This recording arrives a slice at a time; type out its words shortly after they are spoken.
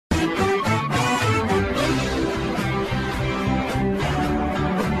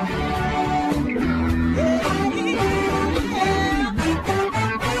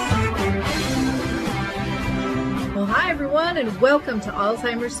and welcome to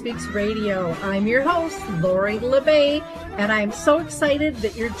Alzheimer's Speaks Radio. I'm your host, Lori LeBay, and I'm so excited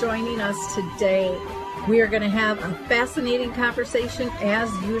that you're joining us today. We are going to have a fascinating conversation as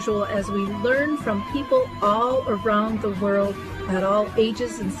usual as we learn from people all around the world at all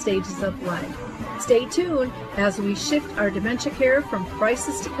ages and stages of life. Stay tuned as we shift our dementia care from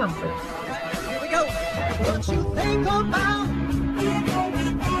crisis to comfort. Here we go. What you think about,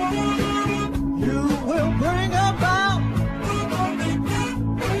 you will bring about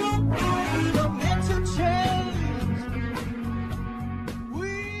dementia change.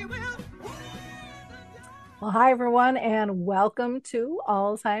 We will. Well, hi, everyone, and welcome to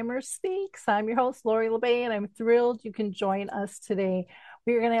Alzheimer's Speaks. I'm your host, Lori LeBay, and I'm thrilled you can join us today.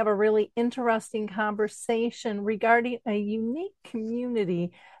 We're going to have a really interesting conversation regarding a unique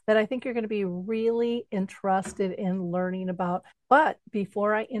community that I think you're going to be really interested in learning about. But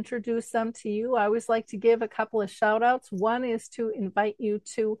before I introduce them to you, I always like to give a couple of shout outs. One is to invite you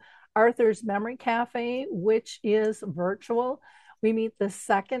to Arthur's Memory Cafe, which is virtual. We meet the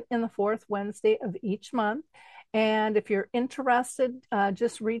second and the fourth Wednesday of each month. And if you're interested,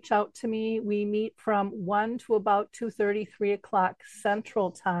 just reach out to me. We meet from 1 to about 2:30, 3 o'clock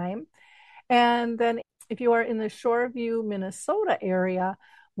Central Time. And then if you are in the Shoreview, Minnesota area,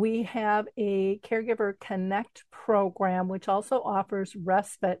 we have a Caregiver Connect program, which also offers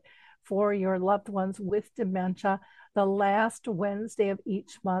respite for your loved ones with dementia the last Wednesday of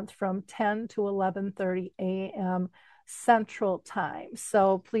each month from 10 to 11:30 a.m. Central Time.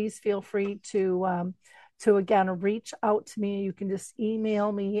 So please feel free to again, reach out to me. You can just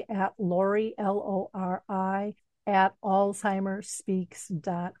email me at Lori, Lori, at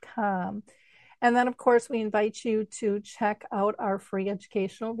alzheimersspeaks.com. And then, of course, we invite you to check out our free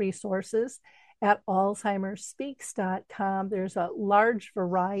educational resources at alzheimersspeaks.com. There's a large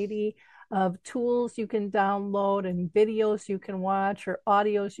variety of tools you can download and videos you can watch or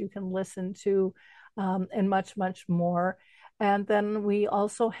audios you can listen to, and much, much more. And then we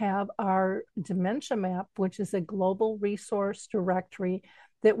also have our dementia map, which is a global resource directory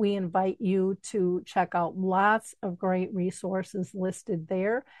that we invite you to check out. Lots of great resources listed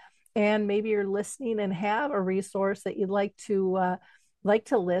there. And maybe you're listening and have a resource that you'd like to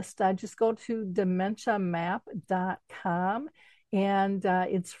list. Just go to dementiamap.com, and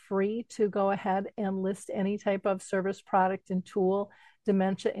it's free to go ahead and list any type of service, product, and tool,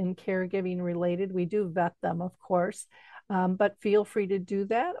 dementia and caregiving related. We do vet them, of course. But feel free to do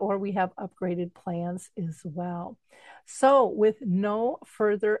that, or we have upgraded plans as well. So with no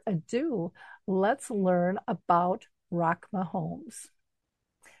further ado, let's learn about Rakhma Homes.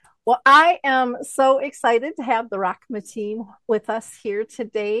 Well, I am so excited to have the Rakhma team with us here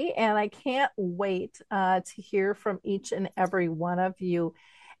today, and I can't wait to hear from each and every one of you.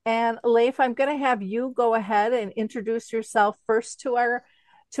 And Leif, I'm going to have you go ahead and introduce yourself first to our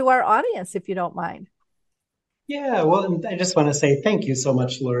audience, if you don't mind. Yeah, well, I just want to say thank you so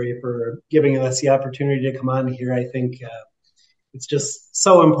much, Lori, for giving us the opportunity to come on here. I think it's just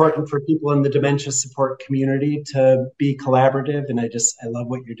so important for people in the dementia support community to be collaborative. And I love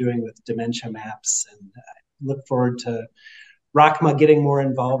what you're doing with dementia maps, and I look forward to Rakhma getting more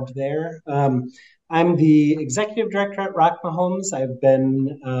involved there. I'm the executive director at Rakhma Homes. I've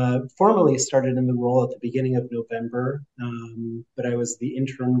been formally started in the role at the beginning of November, but I was the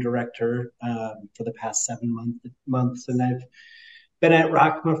interim director for the past 7 months, and I've been at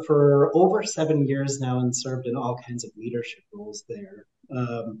Rakhma for over 7 years now and served in all kinds of leadership roles there.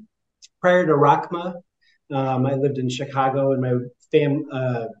 Prior to Rakhma, I lived in Chicago, and my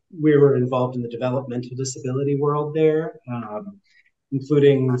we were involved in the developmental disability world there,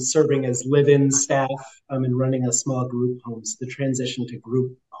 including serving as live-in staff and running a small group homes. The transition to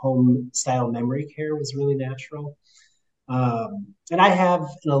group home style memory care was really natural. And I have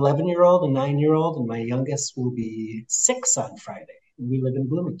an 11-year-old, a 9-year-old, and my youngest will be 6 on Friday. And we live in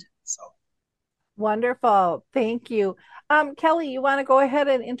Bloomington. So wonderful. Thank you. Kelly, you want to go ahead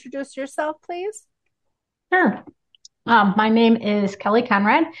and introduce yourself, please? Sure. My name is Kelly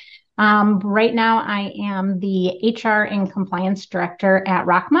Conrad. Right now, I am the HR and Compliance Director at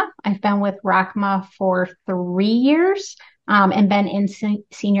Rakhma. I've been with Rakhma for 3 years and been in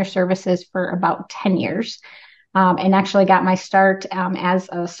senior services for about 10 years, and actually got my start as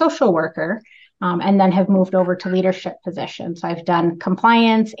a social worker, and then have moved over to leadership positions. So I've done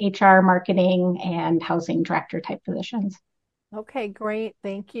compliance, HR, marketing, and housing director type positions. Okay, great.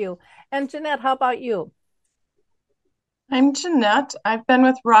 Thank you. And Jeanette, how about you? I'm Jeanette. I've been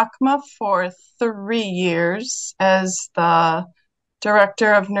with Rakhma for 3 years as the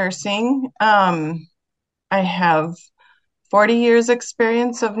Director of Nursing. I have 40 years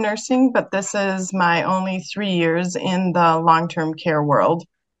experience of nursing, but this is my only 3 years in the long-term care world.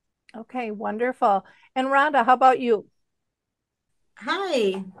 Okay, wonderful. And Rhonda, how about you?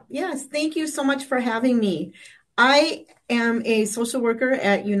 Hi. Yes, thank you so much for having me. I am a social worker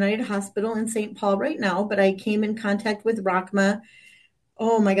at United Hospital in St. Paul right now, but I came in contact with Rakhma.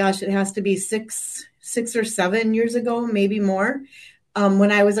 Oh my gosh, it has to be six or 7 years ago, maybe more,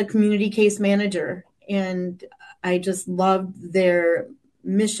 when I was a community case manager. And I just loved their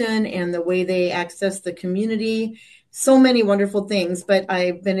mission and the way they access the community. So many wonderful things, but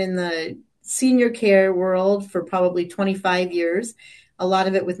I've been in the senior care world for probably 25 years, a lot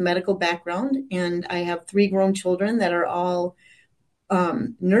of it with medical background. And I have 3 grown children that are all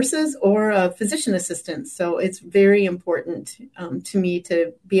nurses or physician assistants. So it's very important to me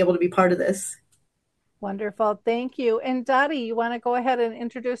to be able to be part of this. Wonderful. Thank you. And Dottie, you want to go ahead and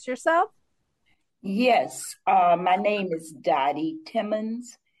introduce yourself? Yes, my name is Dottie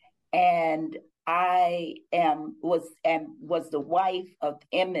Timmons, and I was the wife of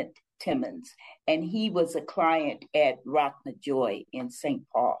Emmett Timmons, and he was a client at Rakhma Joy in St.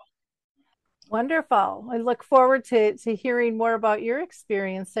 Paul. Wonderful. I look forward to hearing more about your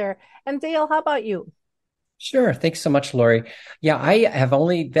experience there. And Dale, how about you? Sure. Thanks so much, Lori. Yeah, I have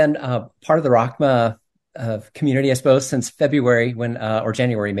only been part of the Rakhma community, I suppose, since February or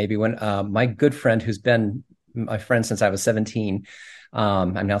January, maybe, when my good friend, who's been my friend since I was 17,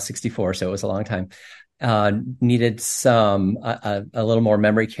 I'm now 64, so it was a long time, needed a little more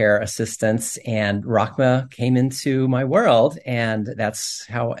memory care assistance, and Rakhma came into my world, and that's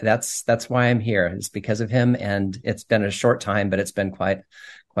why I'm here. It's because of him, and it's been a short time, but it's been quite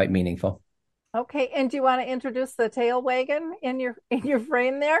meaningful. Okay, and do you want to introduce the tail wagon in your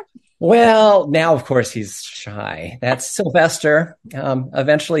frame there? Well, now of course he's shy. That's Sylvester.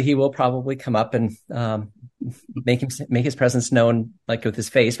 Eventually, he will probably come up and make his presence known, like with his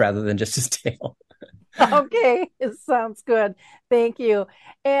face rather than just his tail. Okay, it sounds good. Thank you.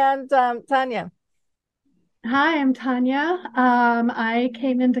 And Tanya. Hi, I'm Tanya. I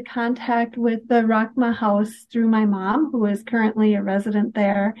came into contact with the Rakhma House through my mom, who is currently a resident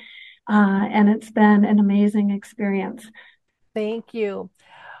there, and it's been an amazing experience. Thank you.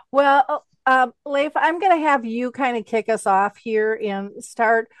 Well, Leif, I'm going to have you kind of kick us off here and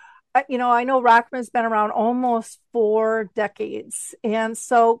start. I know Rockman's been around almost 4 decades. And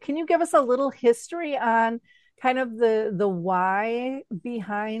so can you give us a little history on kind of the why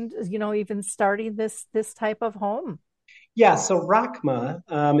behind, even starting this type of home? Yeah, so Rakhma,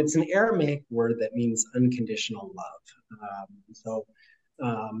 it's an Aramaic word that means unconditional love.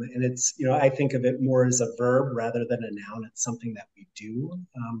 And it's, I think of it more as a verb rather than a noun. It's something that we do,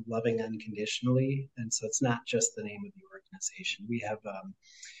 loving unconditionally. And so it's not just the name of the organization. We have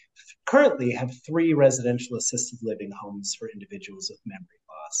currently have 3 residential assisted living homes for individuals with memory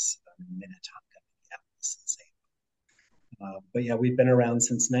loss in Minnetonka, Minneapolis, and St. But yeah, we've been around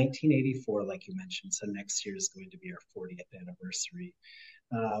since 1984, like you mentioned. So next year is going to be our 40th anniversary.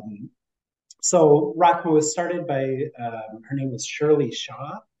 So Rakhma was started by, her name was Shirley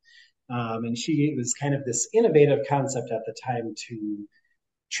Shaw. And it was kind of this innovative concept at the time to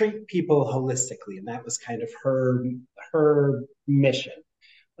treat people holistically. And that was kind of her mission.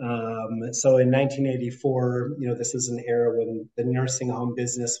 So in 1984, this is an era when the nursing home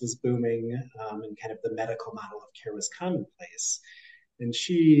business was booming, and kind of the medical model of care was commonplace. And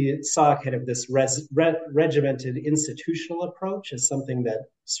she saw kind of this regimented institutional approach as something that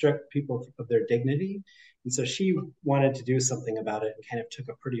stripped people of their dignity. And so she wanted to do something about it and kind of took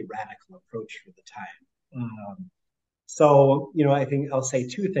a pretty radical approach for the time. I think I'll say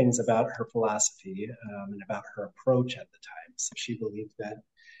 2 things about her philosophy and about her approach at the time. So she believed that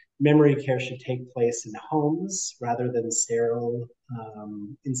memory care should take place in homes rather than sterile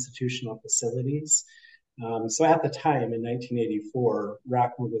institutional facilities. So at the time in 1984,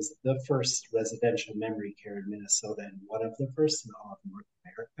 Rakhma was the first residential memory care in Minnesota and one of the first in all of North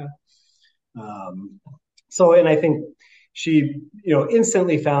America. And I think she,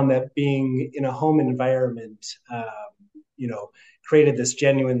 instantly found that being in a home environment, created this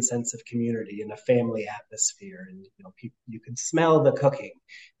genuine sense of community and a family atmosphere. And, you could smell the cooking,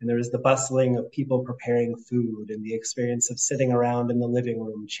 and there was the bustling of people preparing food and the experience of sitting around in the living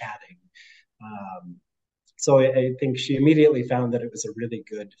room chatting. So I think she immediately found that it was a really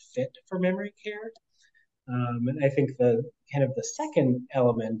good fit for memory care. And I think the second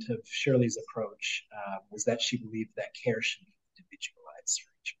element of Shirley's approach was that she believed that care should be individualized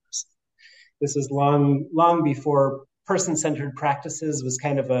for each person. This was long before person-centered practices was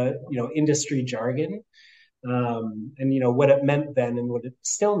kind of a industry jargon. What it meant then and what it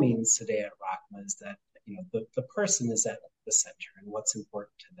still means today at Rakhma is that the person is at the the center and what's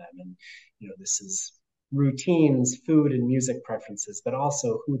important to them. And, this is routines, food and music preferences, but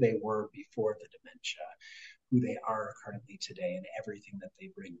also who they were before the dementia, who they are currently today, and everything that they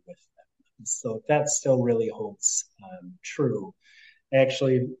bring with them. So that still really holds true. I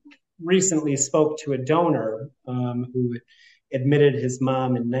actually recently spoke to a donor who admitted his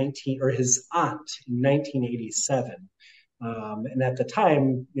mom his aunt in 1987. And at the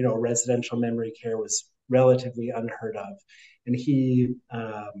time, residential memory care was relatively unheard of. And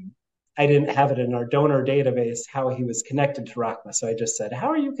I didn't have it in our donor database how he was connected to Rakhma. So I just said, "How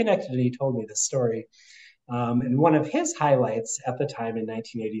are you connected?" And he told me this story. And one of his highlights at the time in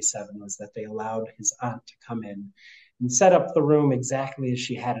 1987 was that they allowed his aunt to come in and set up the room exactly as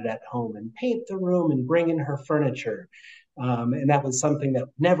she had it at home and paint the room and bring in her furniture. And that was something that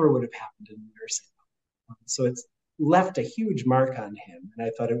never would have happened in a nursing home. So it's left a huge mark on him. And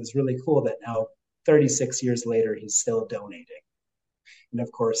I thought it was really cool that now, 36 years later, he's still donating. And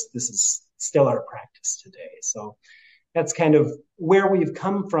of course, this is still our practice today. So that's kind of where we've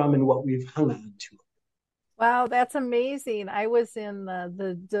come from and what we've hung on to. Wow, that's amazing. I was in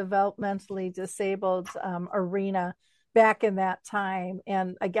the developmentally disabled arena back in that time.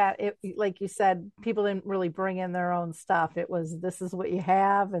 And I got it, like you said, people didn't really bring in their own stuff. It was, this is what you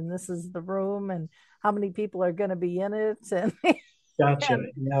have, and this is the room, and how many people are going to be in it. And, Gotcha.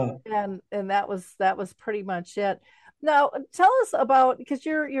 and, Yeah. and that was pretty much it. Now, tell us about, because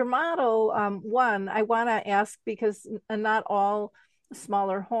your model, one, I want to ask, because not all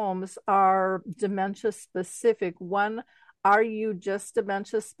smaller homes are dementia specific. One, are you just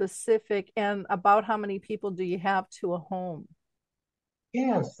dementia specific, and about how many people do you have to a home?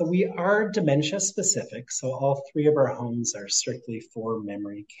 Yeah, so we are dementia specific. So all three of our homes are strictly for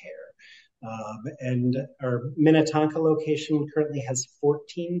memory care. And our Minnetonka location currently has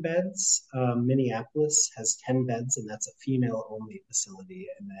 14 beds. Minneapolis has 10 beds, and that's a female only facility.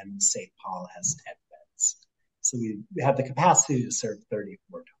 And then St. Paul has 10 beds. So we have the capacity to serve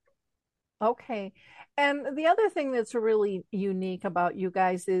 34 total. Okay. And the other thing that's really unique about you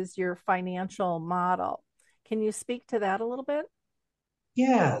guys is your financial model. Can you speak to that a little bit?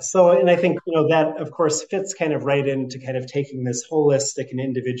 Yeah. So, and I think, that of course fits kind of right into kind of taking this holistic and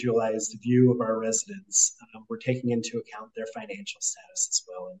individualized view of our residents. We're taking into account their financial status as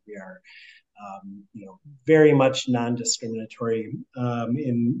well. And we are, very much non-discriminatory.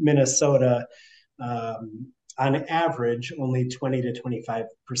 In Minnesota, on average, only 20 to 25%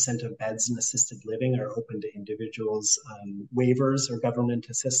 of beds in assisted living are open to individuals on waivers or government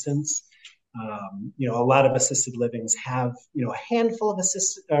assistance. A lot of assisted livings have, a handful of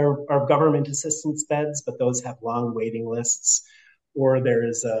or government assistance beds, but those have long waiting lists, or there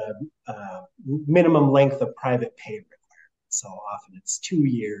is a minimum length of private pay requirement. So often it's 2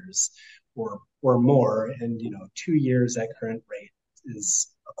 years or more, and 2 years at current rate is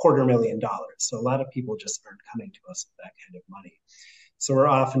 $250,000. So a lot of people just aren't coming to us with that kind of money. So we're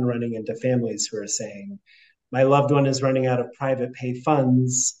often running into families who are saying, my loved one is running out of private pay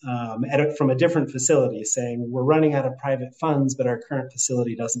funds from a different facility, saying, we're running out of private funds, but our current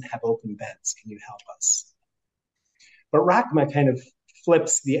facility doesn't have open beds. Can you help us? But Rakhma kind of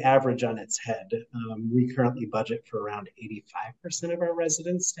flips the average on its head. We currently budget for around 85% of our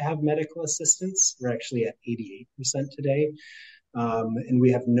residents to have medical assistance. We're actually at 88% today. And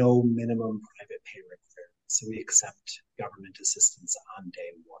we have no minimum private pay requirement. So we accept government assistance on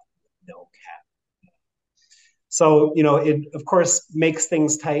day one with no cap. So, it of course makes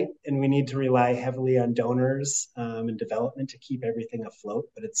things tight, and we need to rely heavily on donors and development to keep everything afloat,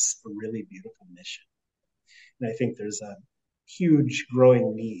 but it's a really beautiful mission. And I think there's a huge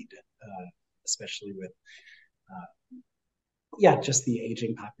growing need, especially with, just the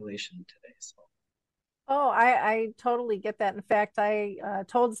aging population today. So. Oh, I totally get that. In fact, I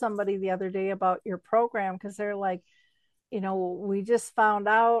told somebody the other day about your program, because they're like, we just found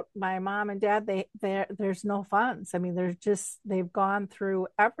out, my mom and dad, there's no funds. I mean, they've gone through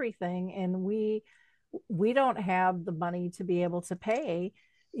everything, and we don't have the money to be able to pay,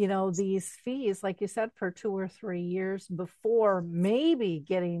 these fees, like you said, for 2 or 3 years before maybe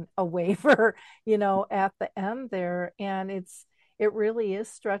getting a waiver, at the end there. And it really is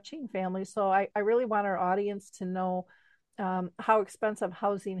stretching families. So I really want our audience to know how expensive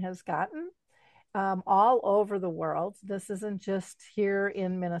housing has gotten all over the world. This isn't just here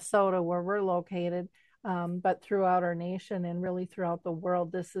in Minnesota where we're located, but throughout our nation and really throughout the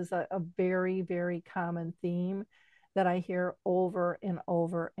world. This is a very, very common theme that I hear over and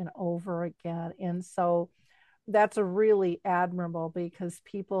over and over again. And so that's a really admirable, because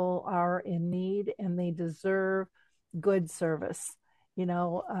people are in need and they deserve good service.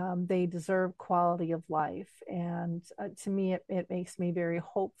 They deserve quality of life. And to me, it makes me very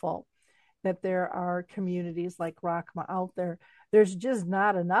hopeful that there are communities like Rakhma out there. There's just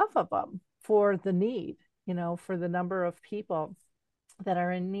not enough of them for the need, for the number of people that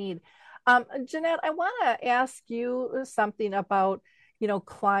are in need. Jeanette, I want to ask you something about,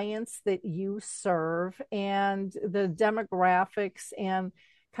 clients that you serve and the demographics and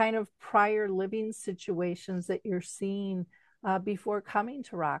kind of prior living situations that you're seeing before coming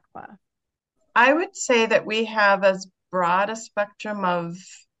to Rakhma. I would say that we have as broad a spectrum of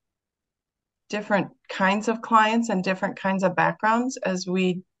different kinds of clients and different kinds of backgrounds as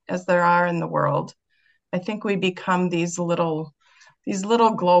there are in the world. I think we become these little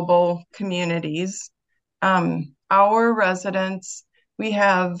global communities. Our residents, we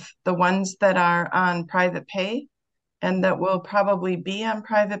have the ones that are on private pay and that will probably be on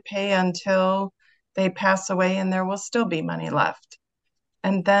private pay until they pass away, and there will still be money left.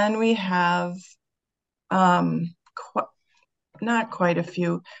 And then we have not quite a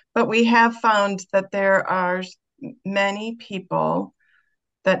few, but we have found that there are many people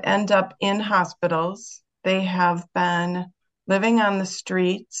that end up in hospitals. They have been living on the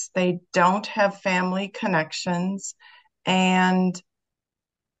streets. They don't have family connections. And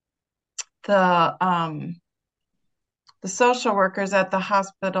the social workers at the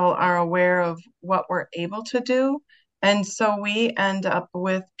hospital are aware of what we're able to do. And so we end up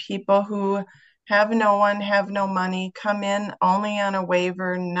with people who have no one, have no money, come in only on a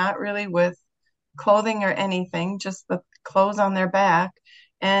waiver, not really with clothing or anything, just the clothes on their back.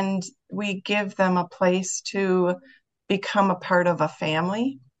 And we give them a place to become a part of a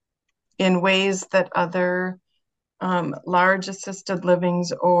family in ways that other large assisted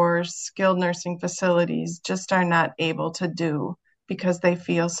livings or skilled nursing facilities just are not able to do because they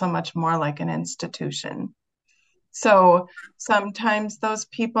feel so much more like an institution. So sometimes those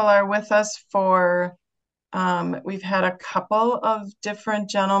people are with us for, we've had a couple of different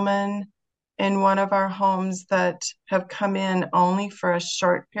gentlemen in one of our homes that have come in only for a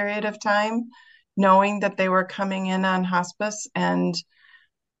short period of time, knowing that they were coming in on hospice, and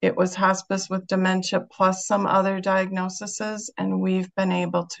it was hospice with dementia plus some other diagnoses, and we've been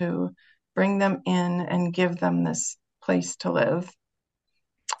able to bring them in and give them this place to live.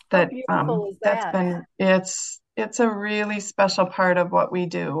 How beautiful is that? It's a really special part of what we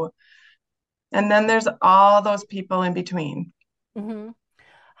do. And then there's all those people in between. Mm-hmm.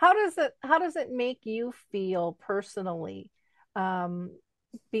 How does it make you feel personally,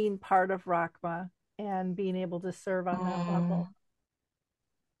 being part of Rakhma and being able to serve on that level?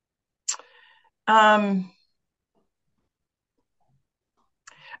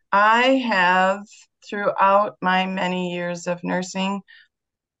 I have, throughout my many years of nursing,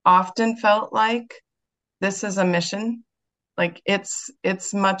 often felt like this is a mission. Like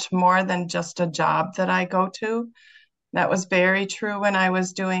it's much more than just a job that I go to. That was very true when I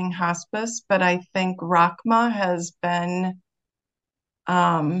was doing hospice, but I think Rakhma has been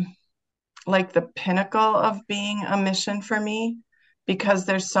like the pinnacle of being a mission for me because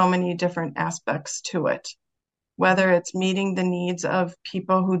there's so many different aspects to it. Whether it's meeting the needs of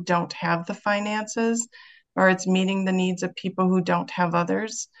people who don't have the finances, or it's meeting the needs of people who don't have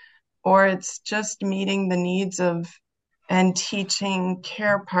others, or it's just meeting the needs of and teaching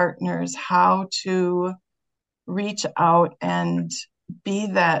care partners how to reach out and be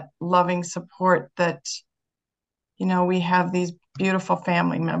that loving support that, we have these beautiful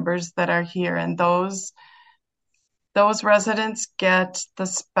family members that are here, and those residents get the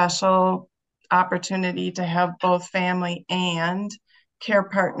special opportunity to have both family and care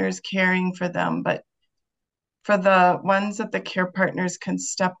partners caring for them. But for the ones that the care partners can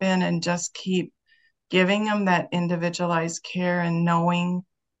step in and just keep giving them that individualized care and knowing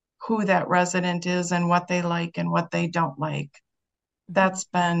who that resident is and what they like and what they don't like, that's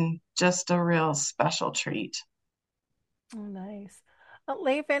been just a real special treat. Oh, nice.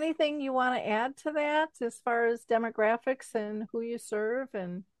 Leif, anything you want to add to that as far as demographics and who you serve?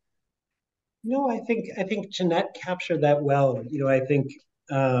 And no, I think Jeanette captured that well. I think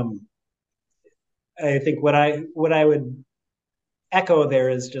what I would echo there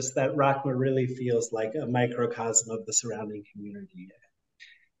is just that Rakhma really feels like a microcosm of the surrounding community.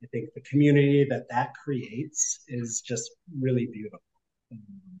 I think the community that creates is just really beautiful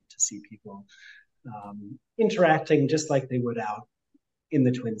to see people interacting just like they would out in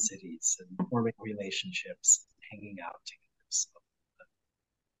the Twin Cities and forming relationships, hanging out together. So,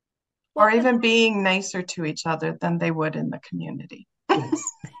 or even being nicer to each other than they would in the community. Yes.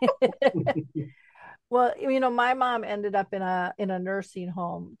 Well, my mom ended up in a nursing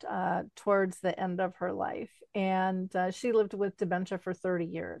home towards the end of her life, and she lived with dementia for 30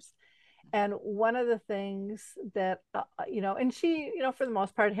 years. And one of the things that and she, for the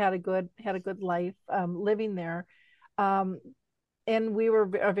most part, had a good life living there. Um, and we were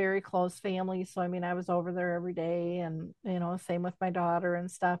a very close family. So I mean, I was over there every day, and same with my daughter and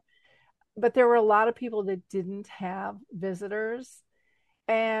stuff. But there were a lot of people that didn't have visitors,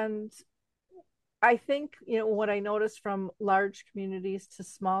 and I think, what I noticed from large communities to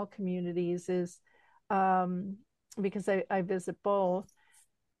small communities is, um, because I visit both,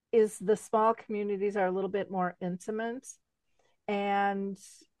 is the small communities are a little bit more intimate. And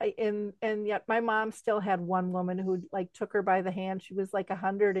and yet my mom still had one woman who like took her by the hand. She was like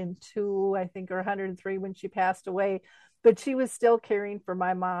 102, I think, or 103 when she passed away, but she was still caring for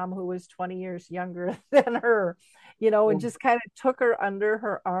my mom, who was 20 years younger than her, and just kind of took her under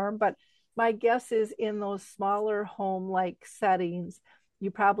her arm. But my guess is in those smaller home like settings,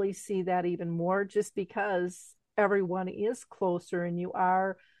 you probably see that even more, just because everyone is closer and you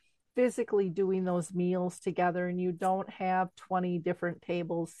are physically doing those meals together, and you don't have 20 different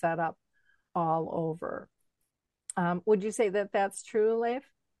tables set up all over. Would you say that that's true, Leif?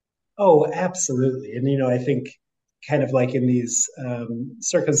 Oh, absolutely. And, I think kind of like in these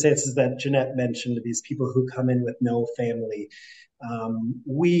circumstances that Jeanette mentioned, these people who come in with no family,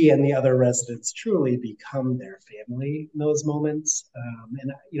 we and the other residents truly become their family in those moments.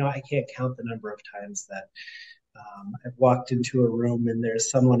 And, I can't count the number of times that I've walked into a room and there's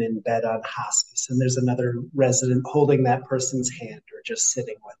someone in bed on hospice, and there's another resident holding that person's hand or just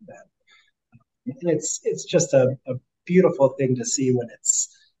sitting with them. And it's just a beautiful thing to see when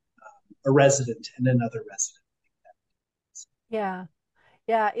it's a resident and another resident. Yeah.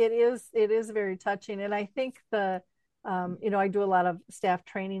 Yeah, it is very touching. And I think I do a lot of staff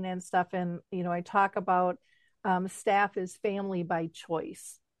training and stuff, and I talk about staff is family by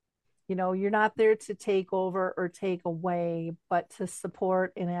choice. You're not there to take over or take away, but to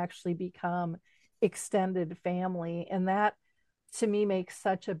support and actually become extended family. And that to me makes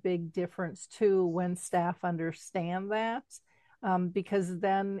such a big difference too, when staff understand that, because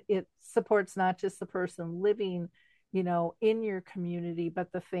then it supports not just the person living, in your community,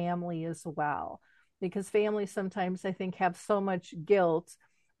 but the family as well. Because families sometimes, I think, have so much guilt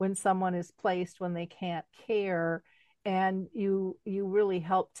when someone is placed when they can't care, and you really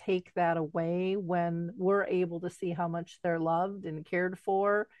help take that away when we're able to see how much they're loved and cared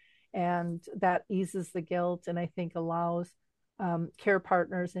for, and that eases the guilt, and I think allows care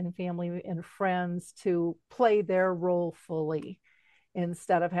partners and family and friends to play their role fully,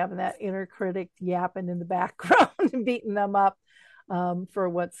 instead of having that inner critic yapping in the background and beating them up for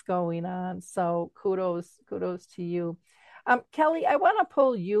what's going on. So kudos to you. Kelly, I want to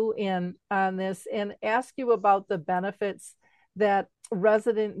pull you in on this and ask you about the benefits that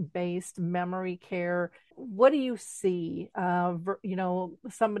resident-based memory care. What do you see?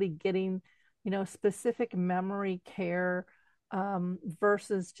 Somebody getting, specific memory care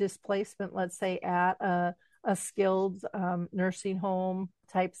versus just placement, let's say, at a skilled nursing home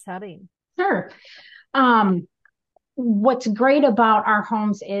type setting. Sure. What's great about our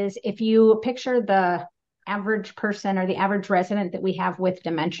homes is if you picture the average person or the average resident that we have with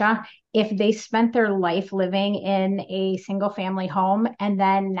dementia, if they spent their life living in a single family home, and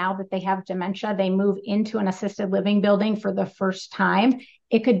then now that they have dementia, they move into an assisted living building for the first time,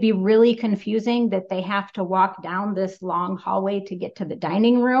 it could be really confusing that they have to walk down this long hallway to get to the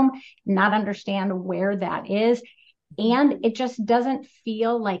dining room, not understand where that is. And it just doesn't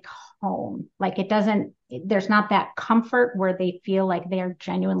feel like home. Like there's not that comfort where they feel like they're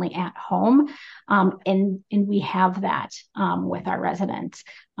genuinely at home. And we have that with our residents,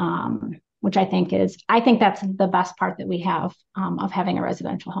 which I think that's the best part that we have of having a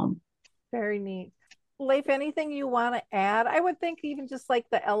residential home. Very neat. Leif, anything you want to add? I would think even just like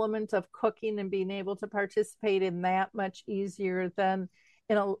the element of cooking and being able to participate in that much easier than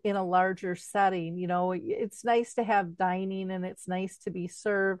in a larger setting. It's nice to have dining and it's nice to be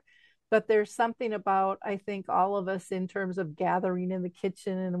served, but there's something about, I think, all of us in terms of gathering in the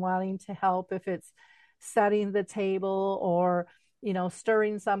kitchen and wanting to help, if it's setting the table or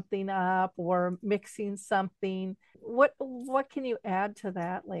stirring something up or mixing something. What can you add to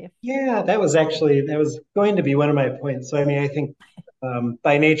that, Leif? Yeah, that was going to be one of my points. So, I mean, I think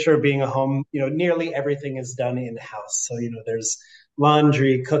by nature of being a home, nearly everything is done in house. So, there's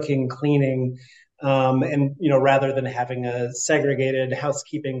laundry, cooking, cleaning, and rather than having a segregated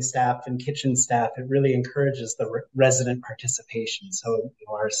housekeeping staff and kitchen staff, it really encourages the resident participation. So,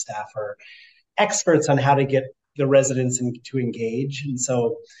 our staff are experts on how to get the residents to engage, and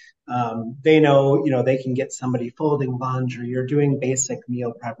so They know, they can get somebody folding laundry or doing basic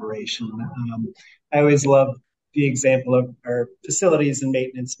meal preparation. I always love the example of our facilities and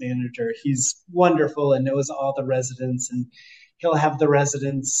maintenance manager. He's wonderful and knows all the residents, and he'll have the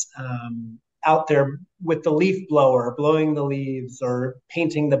residents out there with the leaf blower, blowing the leaves or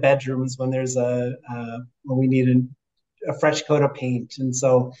painting the bedrooms when there's when we need a fresh coat of paint. And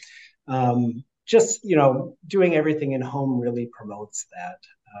so just, doing everything in home really promotes that.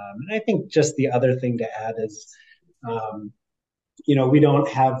 And I think just the other thing to add is, we don't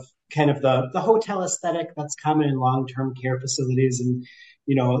have kind of the hotel aesthetic that's common in long-term care facilities. And,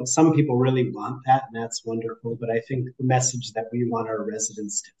 some people really want that, and that's wonderful. But I think the message that we want our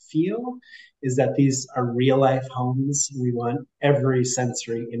residents to feel is that these are real life homes. We want every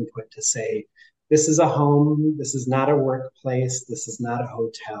sensory input to say, this is a home, this is not a workplace, this is not a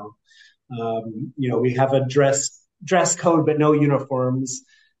hotel. We have a dress code, but no uniforms.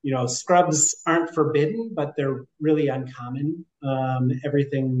 Scrubs aren't forbidden, but they're really uncommon.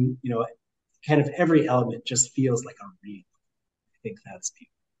 Everything, kind of every element just feels like a real. I think that's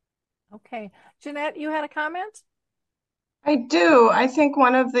beautiful. Okay. Jeanette, you had a comment? I do. I think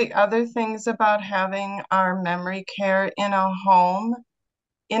one of the other things about having our memory care in a home,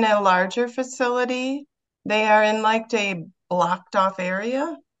 in a larger facility, they are in like a blocked off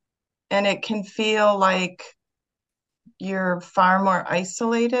area, and it can feel like you're far more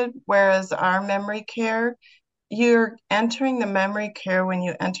isolated. Whereas our memory care, you're entering the memory care when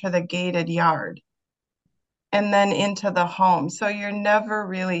you enter the gated yard and then into the home. So you're never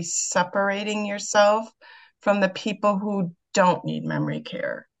really separating yourself from the people who don't need memory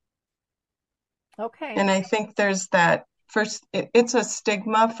care. Okay. And I think there's that first, it's a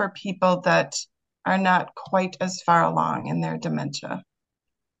stigma for people that are not quite as far along in their dementia.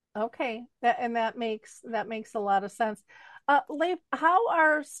 Okay. That makes a lot of sense. Leif, how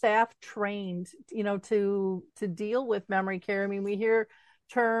are staff trained, to deal with memory care? I mean, we hear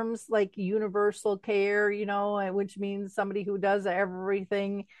terms like universal care, which means somebody who does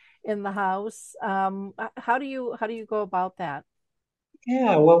everything in the house. How do you go about that?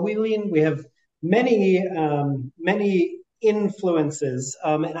 Yeah, well, we have many influences,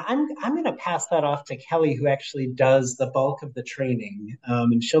 and I'm going to pass that off to Kelly, who actually does the bulk of the training,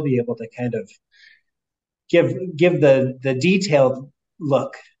 and she'll be able to kind of give the detailed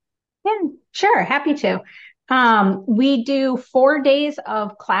look. Yeah, sure. Happy to. We do 4 days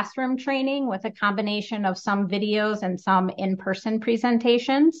of classroom training with a combination of some videos and some in-person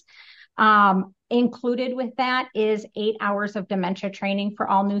presentations. Included with that is 8 hours of dementia training for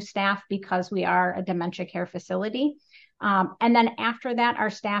all new staff because we are a dementia care facility. And then after that, our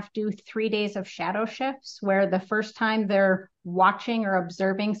staff do 3 days of shadow shifts where the first time they're watching or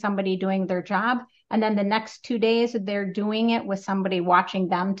observing somebody doing their job. And then the next 2 days, they're doing it with somebody watching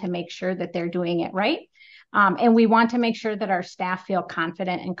them to make sure that they're doing it right. And we want to make sure that our staff feel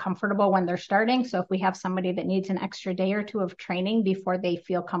confident and comfortable when they're starting. So if we have somebody that needs an extra day or two of training before they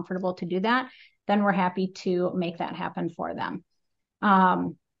feel comfortable to do that, then we're happy to make that happen for them.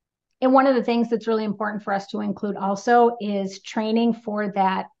 And one of the things that's really important for us to include also is training for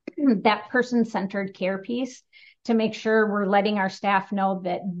that person-centered care piece to make sure we're letting our staff know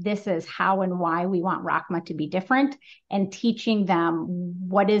that this is how and why we want Rakhma to be different, and teaching them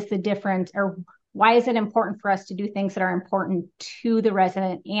what is the difference, or why is it important for us to do things that are important to the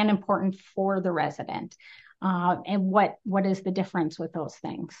resident and important for the resident, and what is the difference with those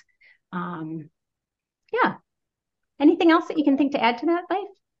things. Yeah. Anything else that you can think to add to that, Leif?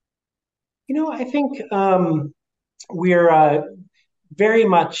 I think we're very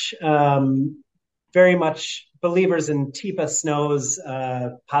much believers in Teepa Snow's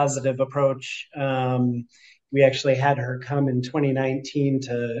positive approach. We actually had her come in 2019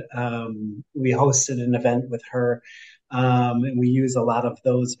 we hosted an event with her, and we use a lot of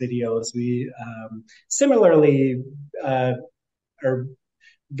those videos. We similarly are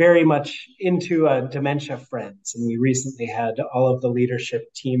very much into dementia friends, and we recently had all of the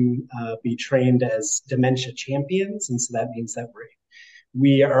leadership team be trained as dementia champions, and so that means that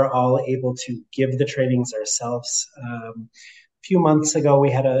we are all able to give the trainings ourselves. A few months ago,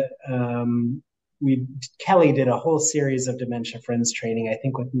 we had Kelly did a whole series of dementia friends training. I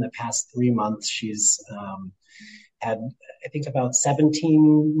think within the past 3 months, she's had, I think, about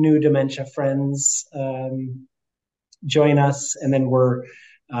 17 new dementia friends join us, and then we're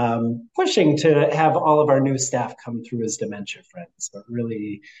pushing to have all of our new staff come through as dementia friends, but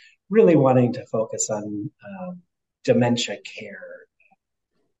really, really wanting to focus on dementia care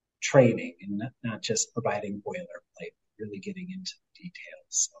training and not just providing boilerplate, really getting into the details.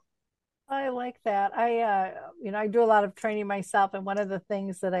 So. I like that. I do a lot of training myself, and one of the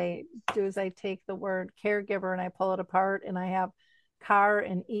things that I do is I take the word caregiver and I pull it apart, and I have CAR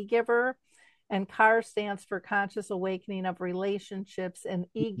and e-giver. And CAR stands for conscious awakening of relationships, and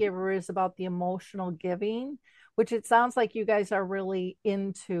e-giver is about the emotional giving, which it sounds like you guys are really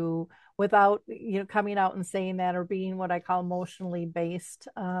into without coming out and saying that, or being what I call emotionally based.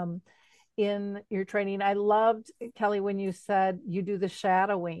 In your training, I loved, Kelly, when you said you do the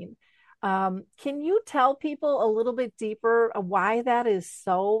shadowing. Can you tell people a little bit deeper why that is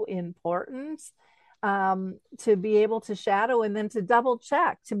so important, to be able to shadow and then to double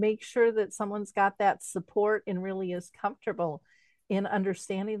check to make sure that someone's got that support and really is comfortable in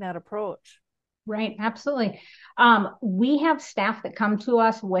understanding that approach? Right, absolutely. We have staff that come to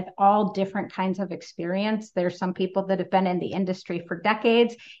us with all different kinds of experience. There's some people that have been in the industry for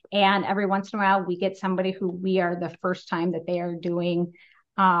decades, and every once in a while we get somebody who we are the first time that they are doing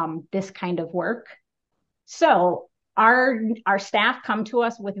this kind of work. So our staff come to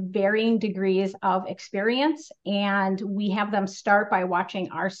us with varying degrees of experience, and we have them start by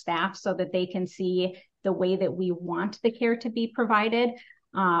watching our staff so that they can see the way that we want the care to be provided.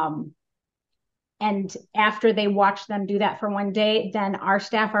 And after they watch them do that for one day, then our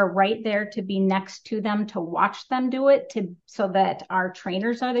staff are right there to be next to them to watch them do it, so that our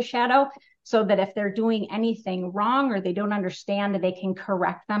trainers are the shadow, so that if they're doing anything wrong or they don't understand, they can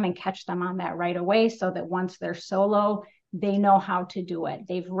correct them and catch them on that right away, so that once they're solo, they know how to do it.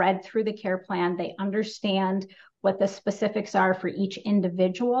 They've read through the care plan. They understand what the specifics are for each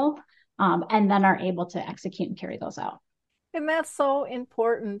individual, and then are able to execute and carry those out. And that's so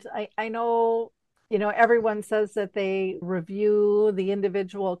important. I know, everyone says that they review the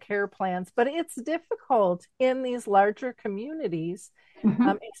individual care plans, but it's difficult in these larger communities,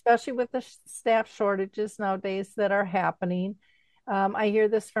 especially with the staff shortages nowadays that are happening. I hear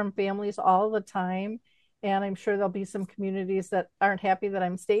this from families all the time, and I'm sure there'll be some communities that aren't happy that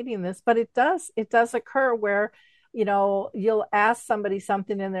I'm stating this, but it does occur where, you'll ask somebody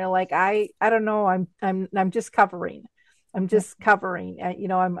something and they're like, I don't know, I'm just covering. I'm just covering,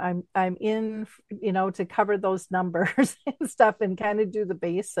 I'm in, to cover those numbers and stuff and kind of do the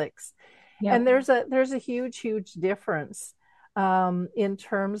basics. Yep. And there's a huge difference in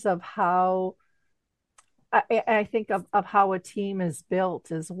terms of how I think of how a team is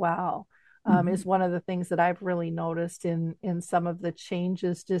built as well. Is one of the things that I've really noticed in some of the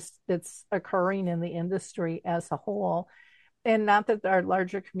changes that's occurring in the industry as a whole. And not that our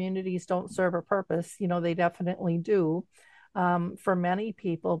larger communities don't serve a purpose, they definitely do, for many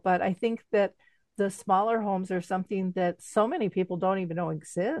people. But I think that the smaller homes are something that so many people don't even know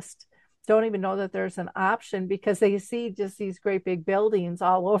exist, don't even know that there's an option, because they see just these great big buildings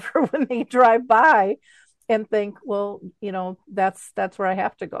all over when they drive by and think, well, that's where I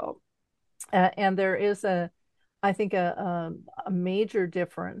have to go. And there is I think a major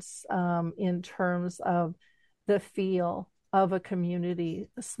difference in terms of the feel of a community,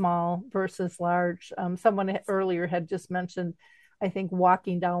 small versus large. Someone earlier had just mentioned, I think,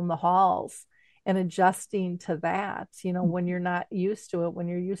 walking down the halls and adjusting to that, when you're not used to it, when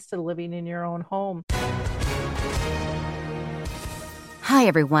you're used to living in your own home. Hi,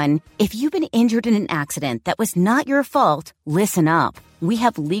 everyone. If you've been injured in an accident that was not your fault, listen up. We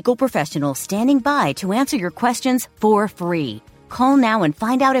have legal professionals standing by to answer your questions for free. Call now and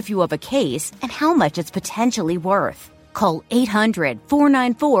find out if you have a case and how much it's potentially worth. Call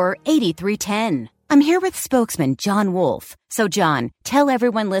 800-494-8310. I'm here with spokesman John Wolf. So, John, tell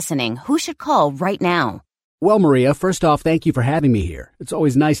everyone listening who should call right now. Well, Maria, first off, thank you for having me here. It's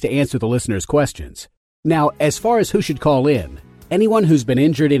always nice to answer the listeners' questions. Now, as far as who should call in, anyone who's been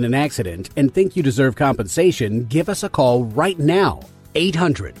injured in an accident and think you deserve compensation, give us a call right now.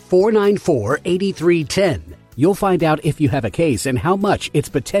 800-494-8310. You'll find out if you have a case and how much it's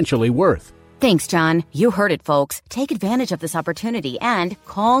potentially worth. Thanks, John. You heard it, folks. Take advantage of this opportunity and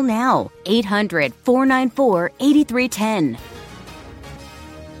call now. 800-494-8310.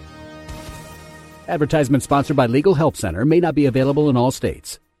 Advertisement sponsored by Legal Help Center. May not be available in all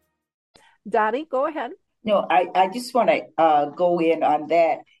states. Dottie, go ahead. No, I just want to go in on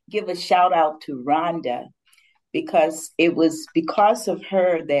that, give a shout out to Rhonda, because it was because of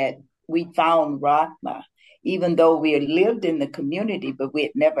her that we found Rakhma, even though we had lived in the community, but we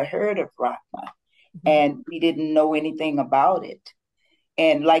had never heard of Rakhma, and we didn't know anything about it.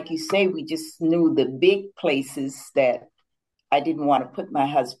 And like you say, we just knew the big places that I didn't want to put my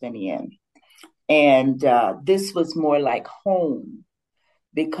husband in. And this was more like home,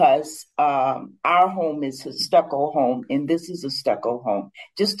 because our home is a stucco home, and this is a stucco home,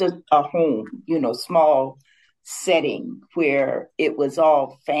 just a home, small setting where it was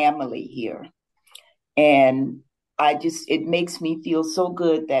all family here. And it makes me feel so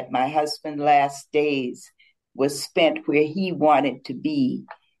good that my husband's last days was spent where he wanted to be,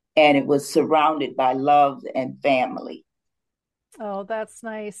 and it was surrounded by love and family. Oh, that's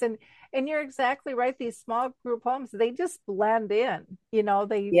nice. And you're exactly right. These small group homes, they just blend in.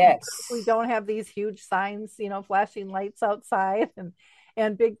 They Yes. we don't have these huge signs, flashing lights outside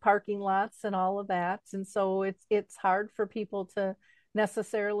and big parking lots and all of that. And so it's hard for people to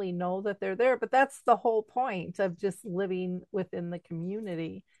necessarily know that they're there, but that's the whole point of just living within the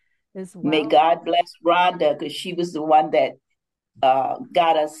community as May well. God bless Rhonda, because she was the one that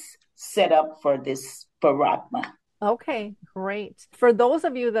got us set up for Rakhma. Okay, great. For those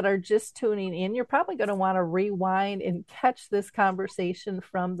of you that are just tuning in, you're probably going to want to rewind and catch this conversation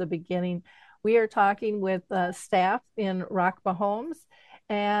from the beginning. We are talking with staff in Rakhma Homes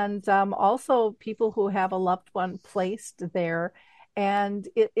and also people who have a loved one placed there. And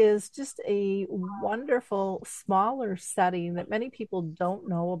it is just a wonderful, smaller setting that many people don't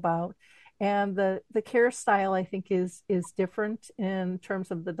know about. And the care style, I think, is different in terms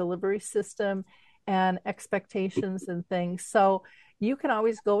of the delivery system and expectations and things. So you can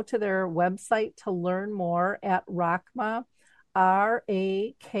always go to their website to learn more at Rakhma,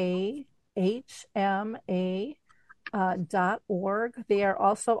 RAKHMA.org. They are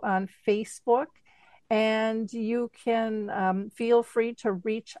also on Facebook. And you can feel free to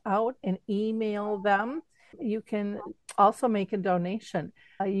reach out and email them. You can also make a donation.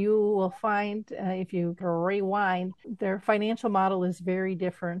 You will find, if you rewind, their financial model is very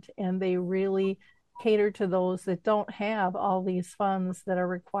different, and they really cater to those that don't have all these funds that are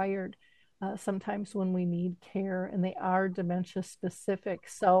required sometimes when we need care, and they are dementia specific.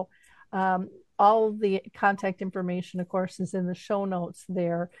 So all the contact information, of course, is in the show notes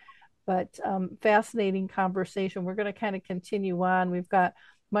there. But fascinating conversation. We're going to kind of continue on. We've got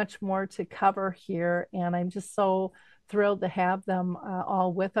much more to cover here, and I'm just so thrilled to have them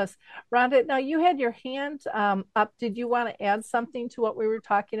all with us. Rhonda, now you had your hand up. Did you want to add something to what we were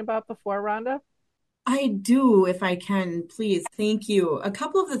talking about before, Rhonda? I do, if I can, please. Thank you. A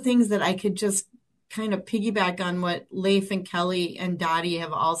couple of the things that I could just kind of piggyback on what Leif and Kelly and Dottie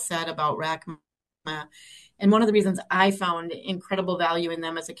have all said about Rakhma. And one of the reasons I found incredible value in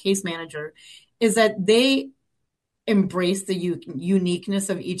them as a case manager is that they embrace the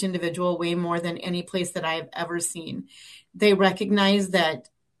uniqueness of each individual way more than any place that I have ever seen. They recognize that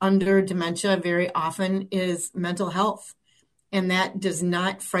under dementia very often is mental health, and that does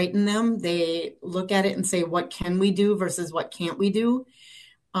not frighten them. They look at it and say, what can we do versus what can't we do?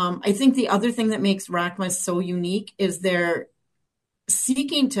 I think the other thing that makes Rakhma so unique is they're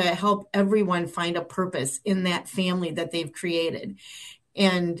seeking to help everyone find a purpose in that family that they've created.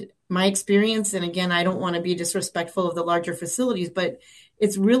 And my experience, and again, I don't want to be disrespectful of the larger facilities, but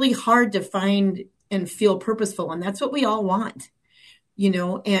it's really hard to find and feel purposeful. And that's what we all want,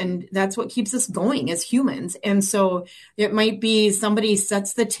 and that's what keeps us going as humans. And so it might be somebody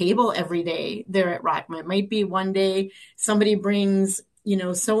sets the table every day there at Rakhma. It might be one day somebody brings,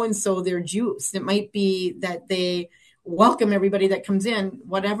 so-and-so their juice. It might be that they welcome everybody that comes in,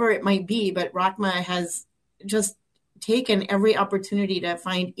 whatever it might be. But Rakhma has just taken every opportunity to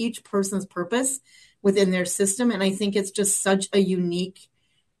find each person's purpose within their system. And I think it's just such a unique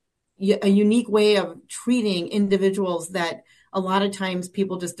way of treating individuals that a lot of times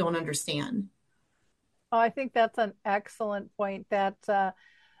people just don't understand. Oh, I think that's an excellent point that,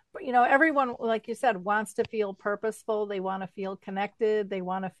 everyone, like you said, wants to feel purposeful. They want to feel connected. They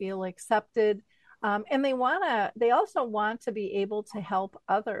want to feel accepted. And they also want to be able to help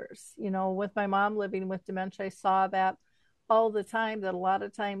others. With my mom living with dementia, I saw that all the time, that a lot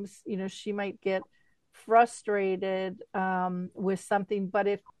of times, she might get frustrated with something, but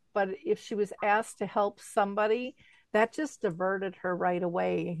if she was asked to help somebody, that just diverted her right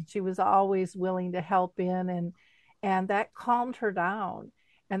away. She was always willing to help and that calmed her down,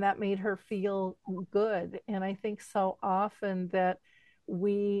 and that made her feel good. And I think so often that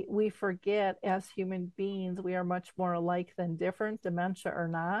we forget, as human beings, we are much more alike than different, dementia or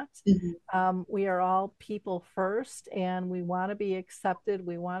not. Mm-hmm. We are all people first, and we want to be accepted.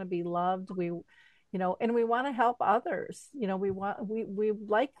 We want to be loved. And we want to help others. We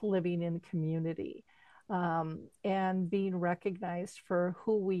like living in community, and being recognized for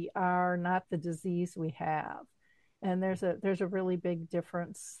who we are, not the disease we have. And there's a really big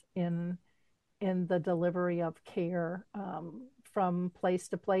difference in the delivery of care, from place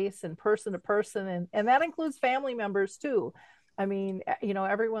to place and person to person. And that includes family members too. I mean,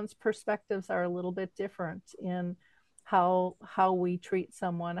 everyone's perspectives are a little bit different in how we treat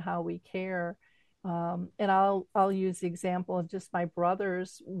someone, how we care. And I'll use the example of just my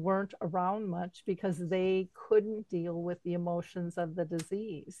brothers weren't around much because they couldn't deal with the emotions of the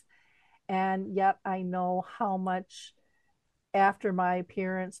disease. And yet I know how much after my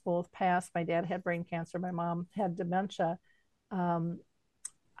parents both passed, my dad had brain cancer, my mom had dementia. Um,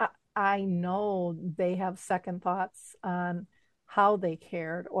 I know they have second thoughts on how they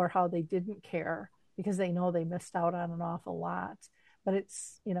cared or how they didn't care because they know they missed out on an awful lot. But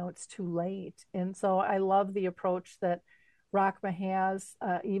it's too late. And so I love the approach that Rakhma has,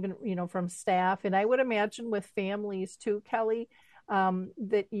 even, from staff. And I would imagine with families too, Kelly,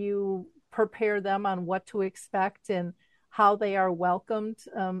 that you prepare them on what to expect and how they are welcomed.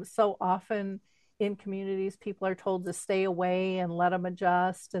 So often in communities, people are told to stay away and let them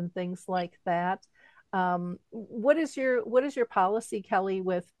adjust and things like that. What is your policy, Kelly,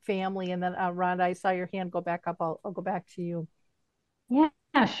 with family? And then Rhonda, I saw your hand go back up. I'll go back to you.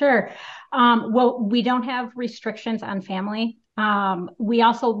 Yeah, sure. Well, we don't have restrictions on family. We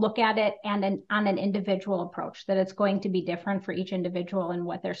also look at it on an individual approach, that it's going to be different for each individual and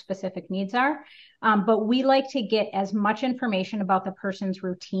what their specific needs are. But we like to get as much information about the person's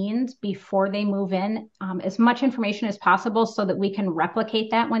routines before they move in, as much information as possible so that we can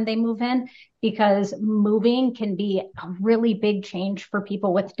replicate that when they move in, because moving can be a really big change for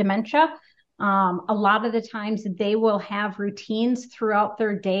people with dementia. A lot of the times they will have routines throughout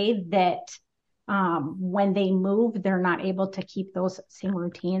their day that when they move, they're not able to keep those same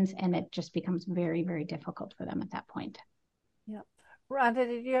routines, and it just becomes very, very difficult for them at that point. Yeah. Rhonda,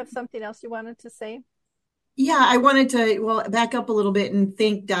 did you have something else you wanted to say? Yeah, I wanted to, back up a little bit and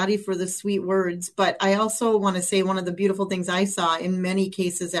thank Dottie for the sweet words. But I also want to say one of the beautiful things I saw in many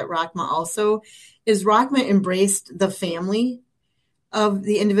cases at Rakhma also is Rakhma embraced the family of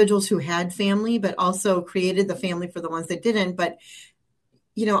the individuals who had family, but also created the family for the ones that didn't. But,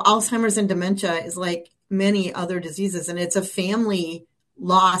 Alzheimer's and dementia is like many other diseases, and it's a family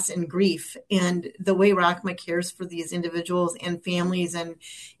loss and grief. And the way Rakhma cares for these individuals and families and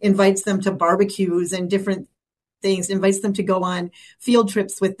invites them to barbecues and different things, invites them to go on field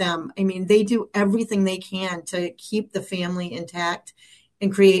trips with them. I mean, they do everything they can to keep the family intact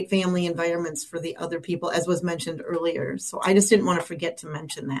and create family environments for the other people, as was mentioned earlier. So I just didn't want to forget to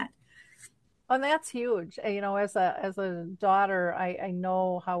mention that. And that's huge. As a daughter, I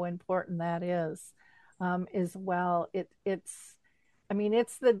know how important that is, as well. It's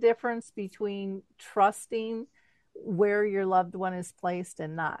the difference between trusting where your loved one is placed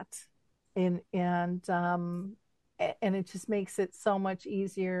and not. And it just makes it so much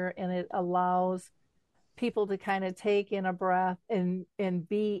easier, and it allows people to kind of take in a breath and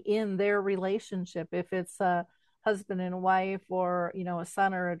be in their relationship, if it's a husband and wife, or a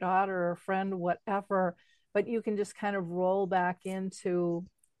son or a daughter or a friend, whatever. But you can just kind of roll back into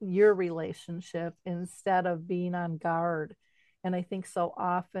your relationship instead of being on guard. And I think so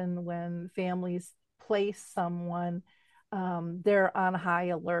often when families place someone, they're on high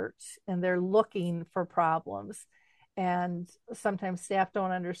alert and they're looking for problems. And sometimes staff don't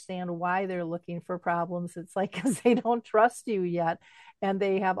understand why they're looking for problems. It's like because they don't trust you yet, and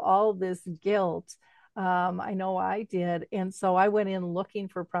they have all this guilt. I know I did. And so I went in looking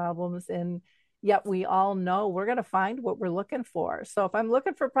for problems, and yet we all know we're going to find what we're looking for. So if I'm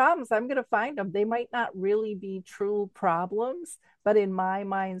looking for problems, I'm going to find them. They might not really be true problems, but in my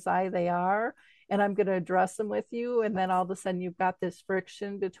mind's eye, they are. And I'm going to address them with you. And then all of a sudden, you've got this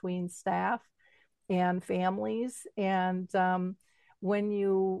friction between staff and families. And when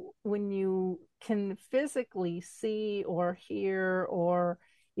you can physically see or hear, or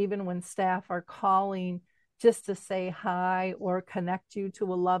even when staff are calling just to say hi or connect you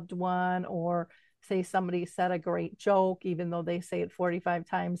to a loved one, or say somebody said a great joke, even though they say it 45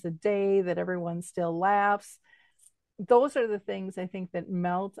 times a day, that everyone still laughs. Those are the things I think that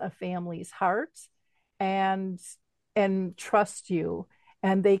melt a family's heart and trust you,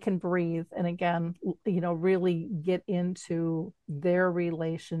 and they can breathe, and again, really get into their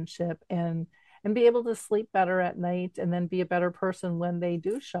relationship and be able to sleep better at night, and then be a better person when they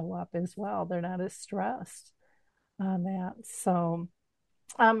do show up as well. They're not as stressed on that. So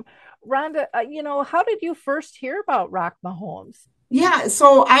Rhonda, how did you first hear about Rakhma Homes? Yeah,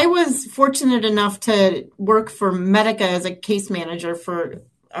 so I was fortunate enough to work for Medica as a case manager for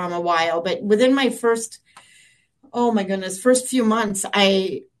a while, but within my first few months,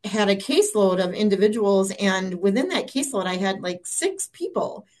 I had a caseload of individuals, and within that caseload, I had like 6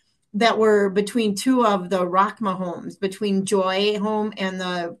 people that were between 2 of the Rakhma homes, between Joy Home and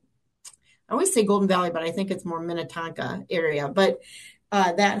I always say Golden Valley, but I think it's more Minnetonka area. But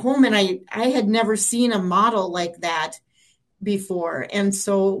that home, and I had never seen a model like that before. And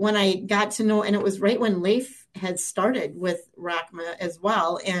so when I got to know, and it was right when Leif had started with Rakhma as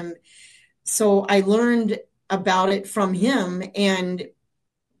well. And so I learned about it from him and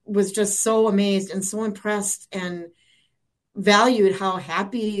was just so amazed and so impressed and valued how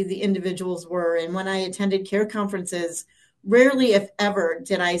happy the individuals were. And when I attended care conferences, rarely, if ever,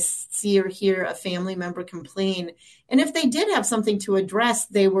 did I see or hear a family member complain. And if they did have something to address,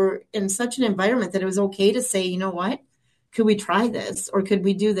 they were in such an environment that it was okay to say, you know what, could we try this? Or could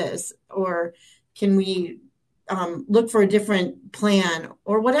we do this? Or can we look for a different plan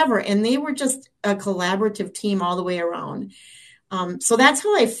or whatever? And they were just a collaborative team all the way around. So that's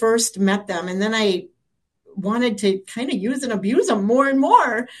how I first met them. And then I wanted to kind of use and abuse them more and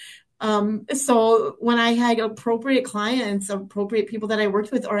more. So when I had appropriate clients, appropriate people that I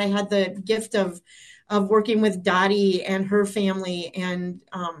worked with, or I had the gift of working with Dottie and her family, and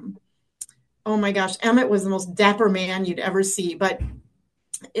oh my gosh, Emmett was the most dapper man you'd ever see. But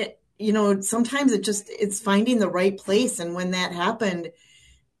sometimes it's finding the right place, and when that happened,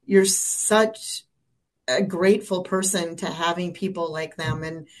 you're such a grateful person to having people like them,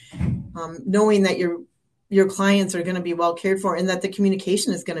 and knowing that your clients are going to be well cared for and that the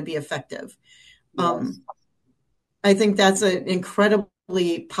communication is going to be effective. Yes. I think that's an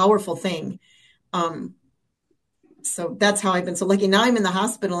incredibly powerful thing. So that's how I've been so lucky. Now I'm in the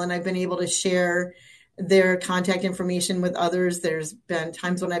hospital and I've been able to share their contact information with others. There's been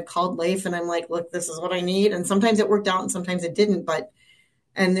times when I've called Leif and I'm like, look, this is what I need. And sometimes it worked out and sometimes it didn't,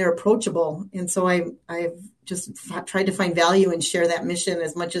 and they're approachable. And so I've just tried to find value and share that mission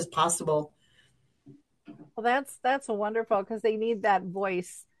as much as possible. Well, that's wonderful, because they need that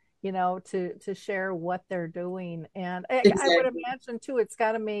voice, to share what they're doing. And exactly. I would imagine too, it's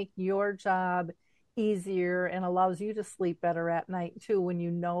got to make your job easier and allows you to sleep better at night too, when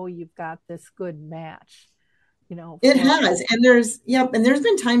you've got this good match. It has, and there's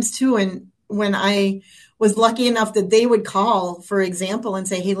been times too, and when I was lucky enough that they would call, for example, and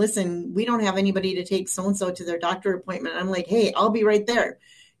say, hey, listen, we don't have anybody to take so-and-so to their doctor appointment. I'm like, hey, I'll be right there.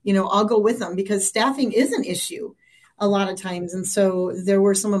 I'll go with them, because staffing is an issue a lot of times. And so there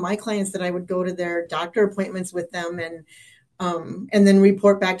were some of my clients that I would go to their doctor appointments with them and then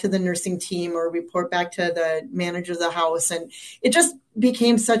report back to the nursing team or report back to the manager of the house. And it just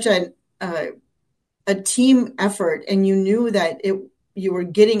became such a team effort. And you knew that you were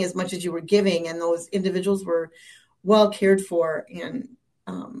getting as much as you were giving, and those individuals were well cared for. And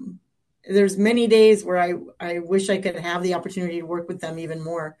there's many days where I wish I could have the opportunity to work with them even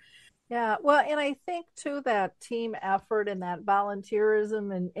more. Yeah, well, and I think too that team effort and that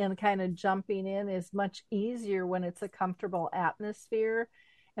volunteerism and kind of jumping in is much easier when it's a comfortable atmosphere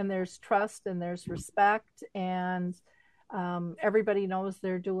and there's trust and there's respect, and everybody knows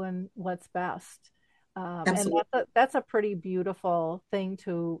they're doing what's best. And that's a pretty beautiful thing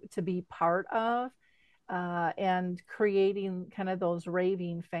to be part of. And creating kind of those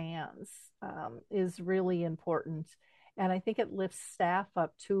raving fans is really important. And I think it lifts staff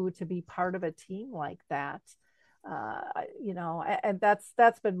up too, to be part of a team like that. And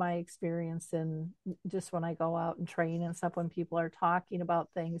that's been my experience in just when I go out and train and stuff, when people are talking about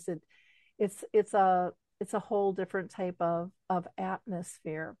things, it's a whole different type of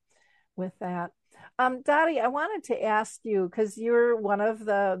atmosphere with that. Dottie, I wanted to ask you, because you're one of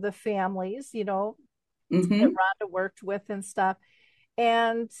the families, that Rhonda worked with and stuff.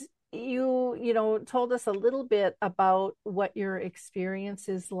 And you told us a little bit about what your experience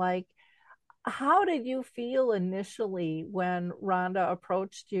is like. How did you feel initially when Rhonda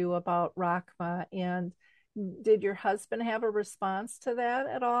approached you about Rakhma? And did your husband have a response to that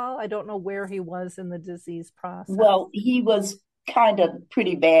at all? I don't know where he was in the disease process. Well, he was kind of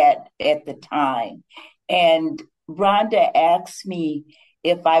pretty bad at the time. And Rhonda asked me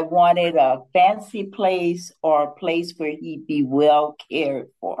if I wanted a fancy place or a place where he'd be well cared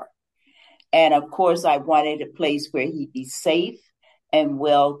for. And of course, I wanted a place where he'd be safe and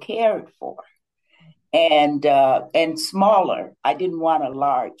well cared for. And smaller. I didn't want a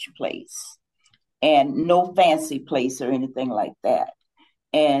large place, and no fancy place or anything like that.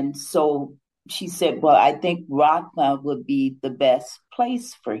 And so she said, well, I think Rakhma would be the best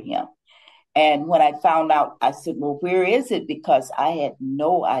place for him. And when I found out, I said, well, where is it? Because I had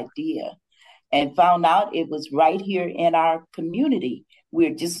no idea, and found out it was right here in our community.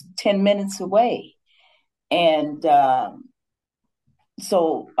 We're just 10 minutes away. And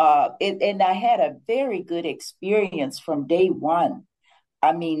and I had a very good experience from day one.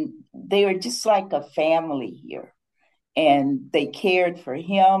 I mean, they were just like a family here, and they cared for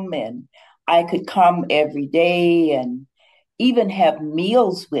him, and I could come every day and even have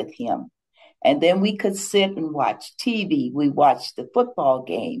meals with him. And then we could sit and watch TV. We watched the football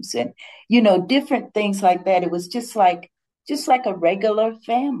games and, different things like that. It was just like a regular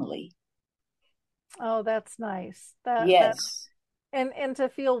family. Oh, that's nice. That Yes, and to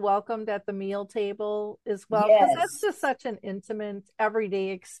feel welcomed at the meal table as well, because that's yes, just such an intimate everyday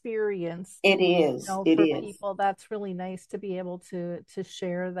experience, it is. It for is. people. That's really nice to be able to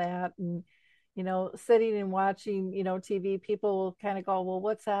share that. And sitting and watching TV, people will kind of go, well,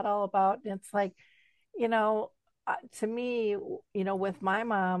 what's that all about? And it's like, you know to me, with my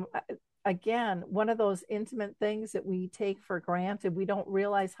mom, again, one of those intimate things that we take for granted. We don't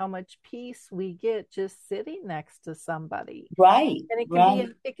realize how much peace we get just sitting next to somebody. Right, And right,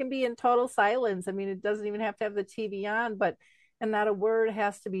 it can be in total silence. I mean, it doesn't even have to have the TV on, but and not a word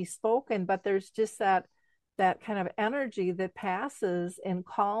has to be spoken, but there's just that kind of energy that passes and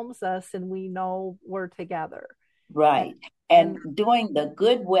calms us, and we know we're together. And, right. and And during the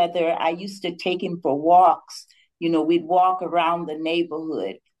good weather, I used to take him for walks. We'd walk around the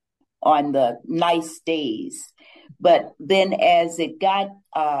neighborhood on the nice days. But then as he got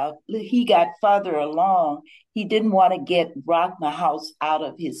further along, he didn't want to get Rakhma House out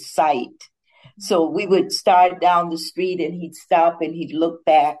of his sight. So we would start down the street and he'd stop and he'd look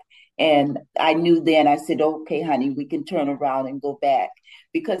back. And I knew then, I said, okay, honey, we can turn around and go back,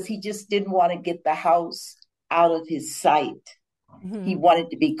 because he just didn't want to get the house out of his sight. He Mhm.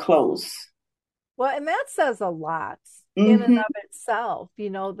 wanted to be close. Well, and that says a lot in and Hmm. of itself,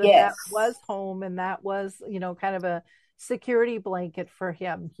 that Yes. was home, and that was, kind of a security blanket for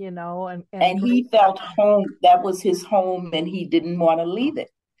him, and And great he for felt him. home. That was his home, and he didn't want to leave it.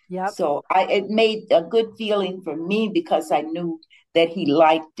 Yep. So it made a good feeling for me because I knew that he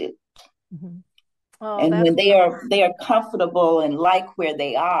liked it. Mhm. Oh, And that's when they are comfortable and like where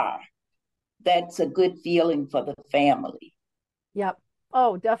they are, that's a good feeling for the family. Yep.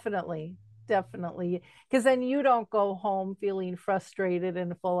 Oh, definitely. Definitely. Because then you don't go home feeling frustrated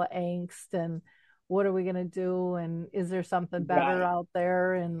and full of angst and what are we going to do? And is there something better Right. out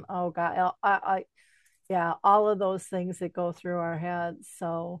there? And oh God, yeah, all of those things that go through our heads.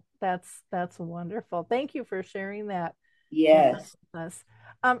 So that's wonderful. Thank you for sharing that Yes. with us.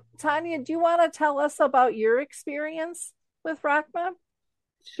 Tanya, do you want to tell us about your experience with Rakhma?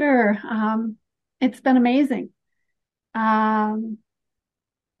 Sure. It's been amazing. Um,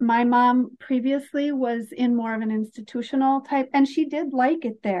 my mom previously was in more of an institutional type, and she did like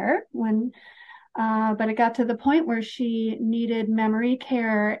it there but it got to the point where she needed memory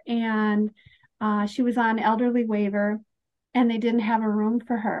care, and she was on elderly waiver, and they didn't have a room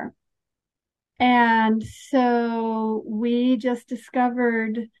for her. And so we just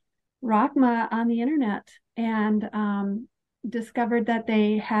discovered Rakhma on the internet, and discovered that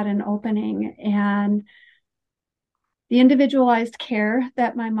they had an opening, and the individualized care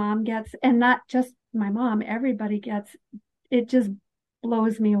that my mom gets, and not just my mom, everybody gets, it just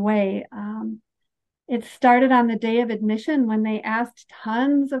blows me away. It started on the day of admission when they asked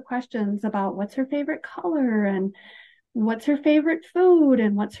tons of questions about what's her favorite color and what's her favorite food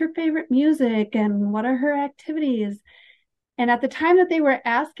and what's her favorite music and what are her activities. And at the time that they were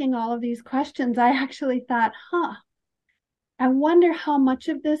asking all of these questions, I actually thought, I wonder how much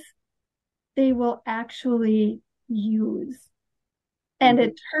of this they will actually use. And Mhm.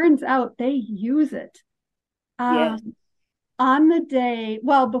 it turns out they use it. Yes. On the day,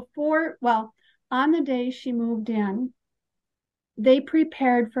 on the day she moved in, they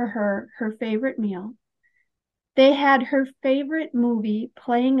prepared for her favorite meal. They had her favorite movie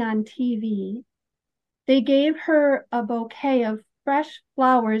playing on TV. They gave her a bouquet of fresh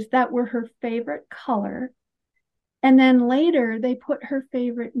flowers that were her favorite color. And then later they put her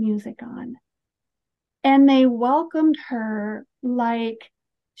favorite music on. And they welcomed her like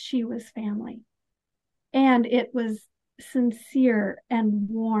she was family. And it was sincere and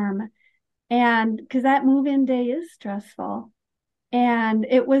warm. And because that move in day is stressful. And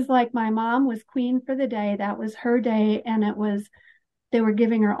it was like my mom was queen for the day. That was her day. And they were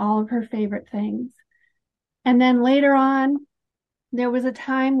giving her all of her favorite things. And then later on, there was a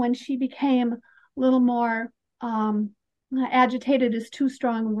time when she became a little more agitated is too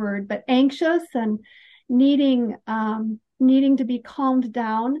strong a word, but anxious and needing to be calmed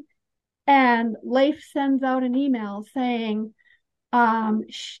down. And Leif sends out an email saying,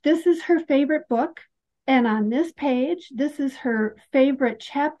 this is her favorite book. And on this page, this is her favorite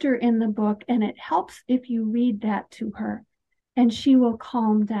chapter in the book. And it helps if you read that to her and she will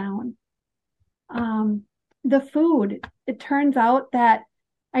calm down. The food, it turns out that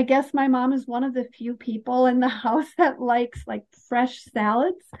I guess my mom is one of the few people in the house that likes like fresh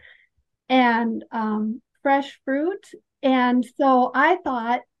salads and fresh fruit. And so I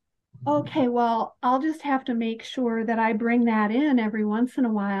thought, okay, well, I'll just have to make sure that I bring that in every once in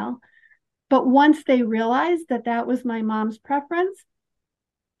a while. But once they realized that that was my mom's preference,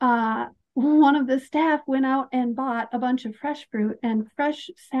 one of the staff went out and bought a bunch of fresh fruit and fresh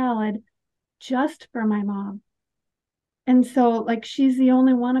salad just for my mom. And so, like, she's the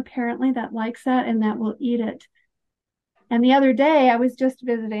only one apparently that likes that and that will eat it. And the other day, I was just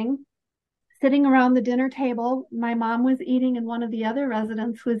visiting, sitting around the dinner table. My mom was eating, and one of the other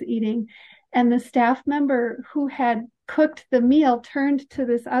residents was eating. And the staff member who had cooked the meal turned to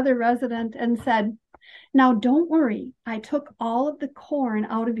this other resident and said, "Now, don't worry. I took all of the corn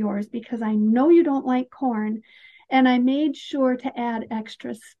out of yours because I know you don't like corn. And I made sure to add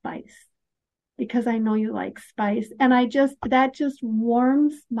extra spice because I know you like spice." And that just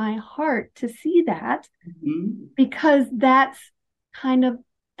warms my heart to see that, because that's kind of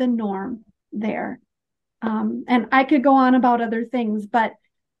the norm there. And I could go on about other things, but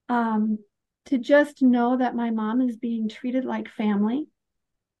to just know that my mom is being treated like family.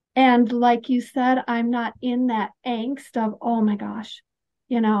 And like you said, I'm not in that angst of, oh my gosh,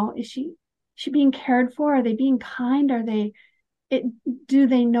 is she being cared for? Are they being kind? Do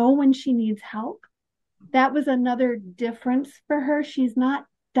they know when she needs help? That was another difference for her. She's not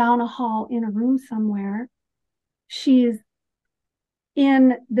down a hall in a room somewhere. She's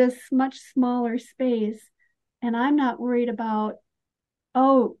in this much smaller space, and I'm not worried about,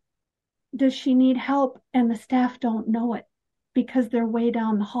 oh, does she need help? And the staff don't know it because they're way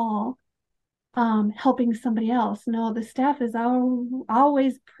down the hall helping somebody else. No, the staff is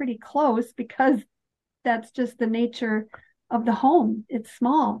always pretty close because that's just the nature of the home. It's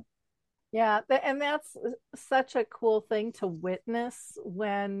small. Yeah, and that's such a cool thing to witness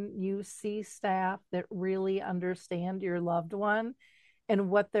when you see staff that really understand your loved one and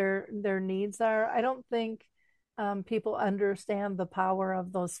what their needs are. I don't think people understand the power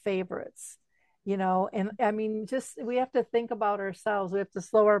of those favorites, and I mean, just we have to think about ourselves. We have to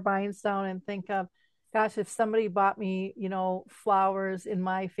slow our minds down and think of, gosh, if somebody bought me, flowers in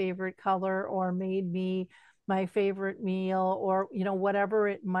my favorite color or made me my favorite meal, or whatever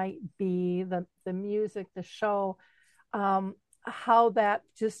it might be, the music, the show, how that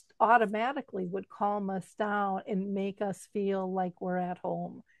just automatically would calm us down and make us feel like we're at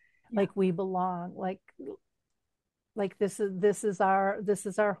home, like we belong, like this is our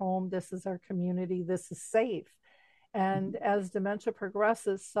home, this is our community, this is safe. And as dementia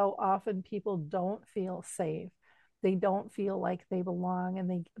progresses, so often people don't feel safe, they don't feel like they belong,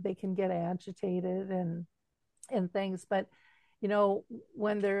 and they can get agitated and things. But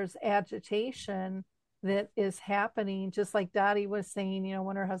when there's agitation that is happening, just like Dottie was saying,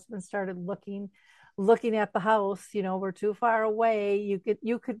 when her husband started looking at the house, we're too far away,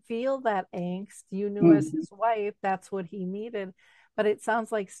 you could feel that angst. You knew as his wife that's what he needed. But it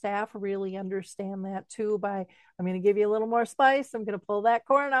sounds like staff really understand that too. By, I'm going to give you a little more spice, I'm going to pull that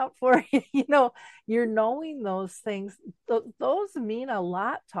corn out for you. You're knowing those things. Those mean a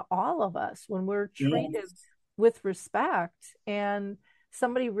lot to all of us when we're treated with respect and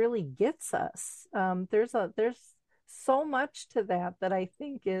somebody really gets us. There's so much to that I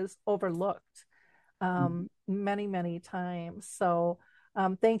think is overlooked many times. So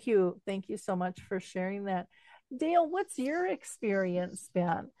thank you so much for sharing that. Dale, what's your experience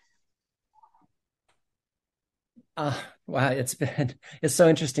been? Wow, it's so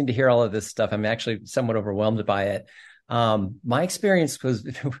interesting to hear all of this stuff. I'm actually somewhat overwhelmed by it. My experience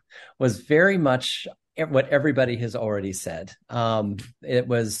was very much what everybody has already said. It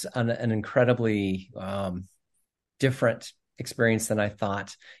was an incredibly different experience than I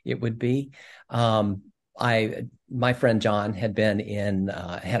thought it would be. My friend John had been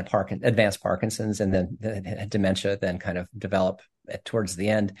had advanced Parkinson's, and then had dementia, then kind of developed towards the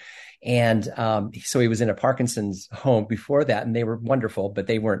end. And so he was in a Parkinson's home before that, and they were wonderful, but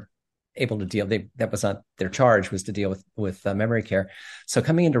they weren't able to deal. That was not their charge, was to deal with memory care. So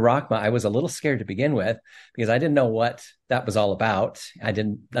coming into Rakhma, I was a little scared to begin with because I didn't know what that was all about. I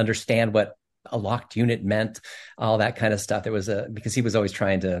didn't understand what a locked unit meant, all that kind of stuff. It was because he was always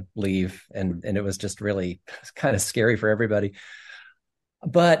trying to leave, and it was just really kind of scary for everybody.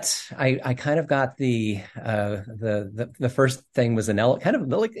 But I kind of got the first thing was kind of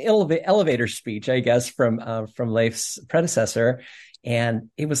like elevator speech, I guess, from Leif's predecessor, and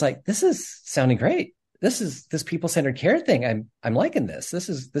it was like, this is sounding great. This people-centered care thing. I'm liking this. This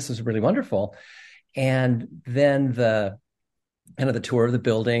is really wonderful. And then the tour of the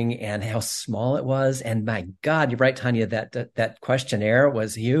building and how small it was. And my God, you're right, Tanya, that questionnaire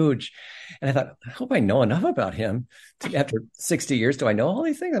was huge. And I thought, I hope I know enough about him. After 60 years, do I know all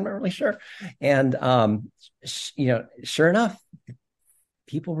these things? I'm not really sure. And, sure enough,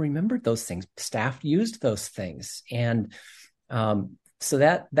 people remembered those things. Staff used those things. And so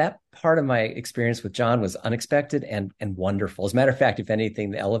that part of my experience with John was unexpected and wonderful. As a matter of fact, if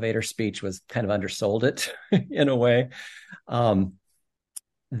anything, the elevator speech was kind of undersold it in a way.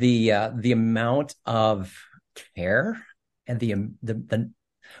 The amount of care and the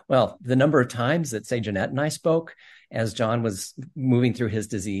number of times that, say, Jeanette and I spoke as John was moving through his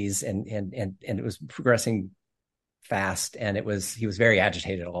disease, and it was progressing fast, and he was very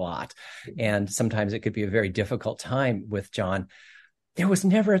agitated a lot, and sometimes it could be a very difficult time with John. There was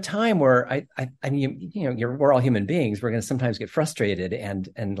never a time where I mean, we're all human beings. We're going to sometimes get frustrated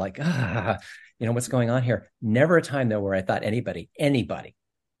and like, what's going on here? Never a time though where I thought anybody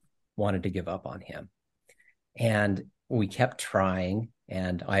wanted to give up on him. And we kept trying.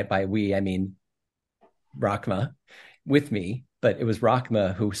 And by we, I mean Rakhma with me, but it was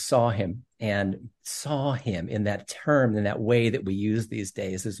Rakhma who saw him in that term, in that way that we use these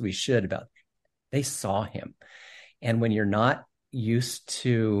days, as we should, they saw him. And when you're not used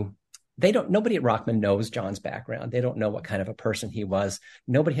to, nobody at Rakhma knows John's background. They don't know what kind of a person he was.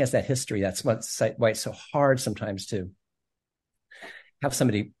 Nobody has that history. That's why it's so hard sometimes to have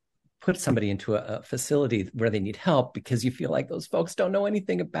put somebody into a facility where they need help, because you feel like those folks don't know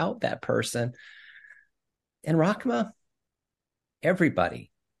anything about that person. And Rakhma,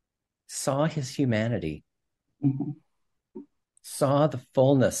 everybody saw his humanity, saw the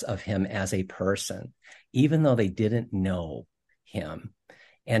fullness of him as a person, even though they didn't know him.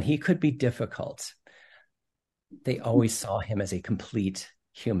 And he could be difficult. They always saw him as a complete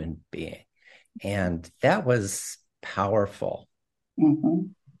human being. And that was powerful.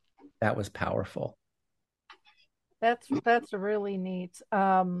 That was powerful. That's really neat.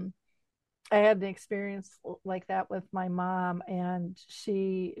 I had an experience like that with my mom, and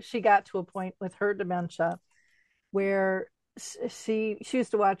she got to a point with her dementia where she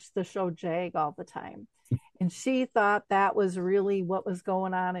used to watch the show Jag all the time. And she thought that was really what was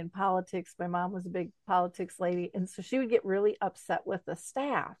going on in politics. My mom was a big politics lady. And so she would get really upset with the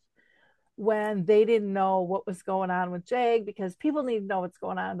staff when they didn't know what was going on with Jag, because people need to know what's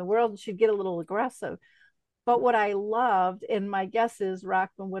going on in the world. And she'd get a little aggressive. But what I loved, and my guess is Rakhma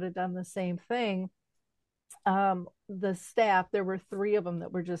would have done the same thing, the staff, there were 3 of them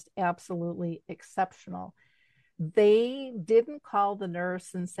that were just absolutely exceptional. They didn't call the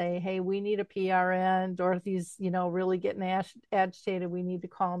nurse and say, hey, we need a PRN. Dorothy's, really getting agitated. We need to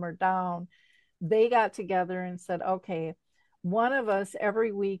calm her down. They got together and said, okay, one of us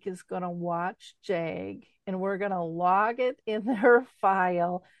every week is going to watch Jag, and we're going to log it in her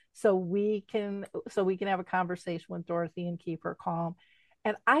file so we can have a conversation with Dorothy and keep her calm.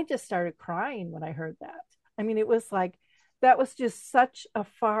 And I just started crying when I heard that. I mean, it was like, that was just such a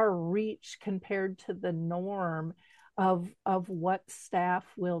far reach compared to the norm of what staff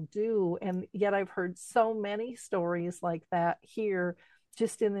will do. And yet I've heard so many stories like that here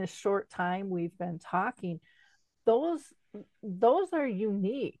just in this short time we've been talking. Those are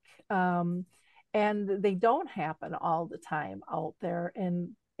unique. And they don't happen all the time out there.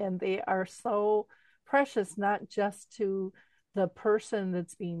 And they are so precious, not just to the person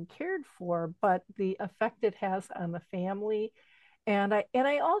that's being cared for, but the effect it has on the family. And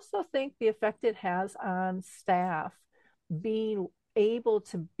I also think the effect it has on staff being able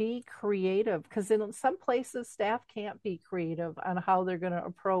to be creative, because in some places staff can't be creative on how they're going to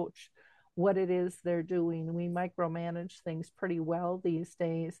approach what it is they're doing. We micromanage things pretty well these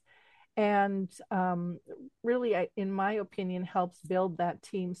days. And really, in my opinion, helps build that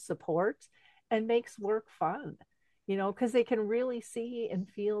team support and makes work fun. Because they can really see and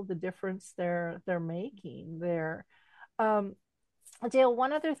feel the difference they're making there. Dale,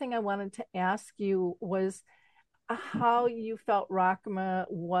 one other thing I wanted to ask you was how you felt Rakhma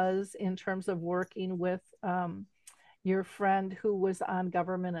was in terms of working with your friend who was on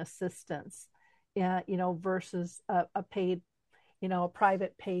government assistance, versus a paid, a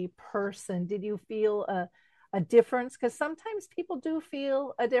private pay person. Did you feel a difference? Because sometimes people do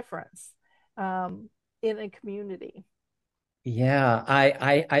feel a difference. In a community. Yeah,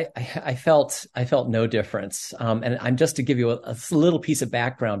 I felt no difference. And I'm just to give you a little piece of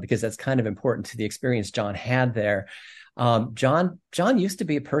background, because that's kind of important to the experience John had there. John used to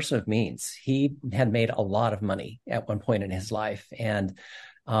be a person of means. He had made a lot of money at one point in his life, and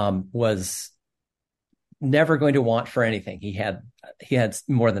was never going to want for anything. He had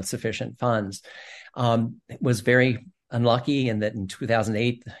more than sufficient funds. Was very unlucky in that in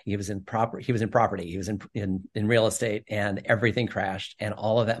 2008 he was in property, he was in real estate, and everything crashed and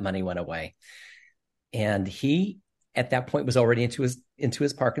all of that money went away. And he at that point was already into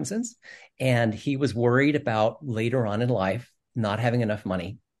his Parkinson's, and he was worried about later on in life not having enough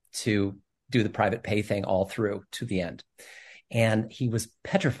money to do the private pay thing all through to the end. And he was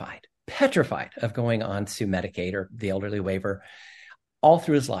petrified of going on to Medicaid or the elderly waiver all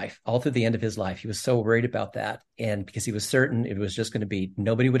through his life, all through the end of his life. He was so worried about that. And because he was certain it was just going to be,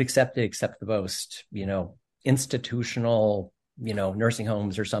 nobody would accept it except the most, institutional, nursing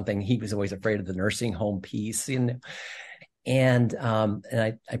homes or something. He was always afraid of the nursing home piece, and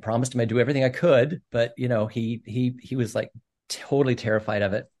I promised him I'd do everything I could, but he was like totally terrified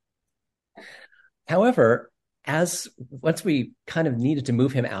of it. However, once we kind of needed to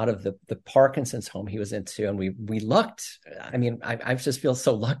move him out of the Parkinson's home he was into, and we lucked. I mean, I just feel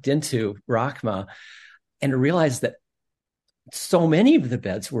so lucked into Rakhma, and to realize that so many of the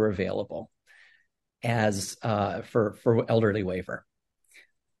beds were available as for elderly waiver.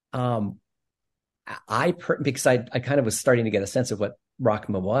 Because I kind of was starting to get a sense of what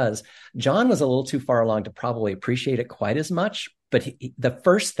Rakhma was. John was a little too far along to probably appreciate it quite as much. But the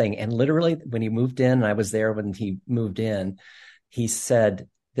first thing, and literally when he moved in, and I was there when he moved in, he said,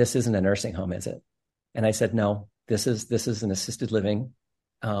 "This isn't a nursing home, is it?" And I said, "No, this is an assisted living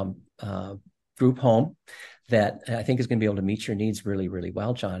group home that I think is going to be able to meet your needs really, really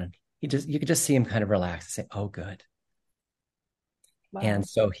well, John." And you could just see him kind of relax and say, "Oh, good." Wow. And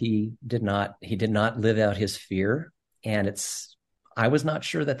so he did not live out his fear. And I was not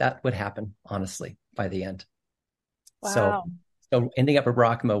sure that would happen, honestly, by the end. Wow. So ending up at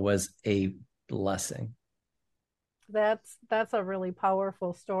Rakhma was a blessing. That's a really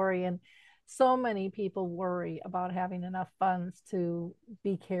powerful story. And so many people worry about having enough funds to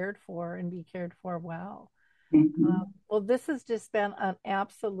be cared for and be cared for well. Mm-hmm. Well, this has just been an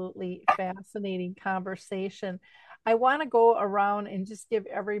absolutely fascinating conversation. I want to go around and just give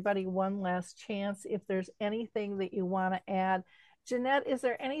everybody one last chance if there's anything that you want to add. Jeanette, is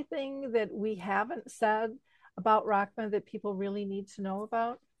there anything that we haven't said about Rakhma that people really need to know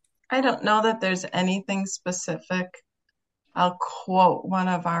about? I don't know that there's anything specific. I'll quote one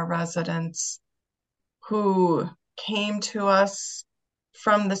of our residents who came to us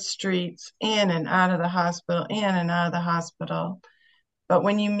from the streets, in and out of the hospital, in and out of the hospital. But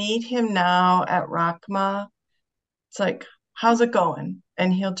when you meet him now at Rakhma, it's like, "How's it going?"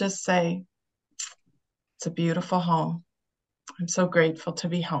 And he'll just say, "It's a beautiful home. I'm so grateful to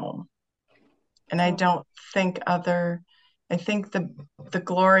be home." And I don't think I think the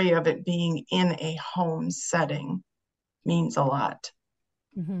glory of it being in a home setting means a lot.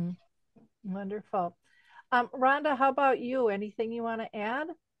 Mm-hmm. Wonderful. Rhonda, how about you? Anything you want to add?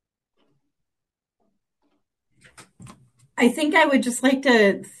 I think I would just like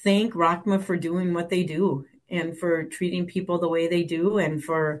to thank Rakhma for doing what they do and for treating people the way they do and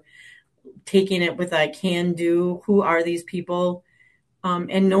for taking it with a can do. Who are these people?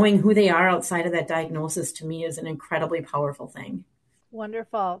 And knowing who they are outside of that diagnosis to me is an incredibly powerful thing.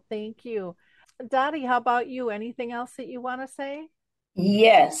 Wonderful. Thank you. Dottie, how about you? Anything else that you want to say?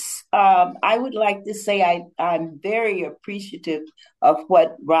 Yes, I would like to say I'm very appreciative of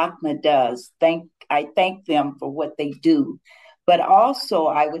what Rakhma does. I thank them for what they do. But also,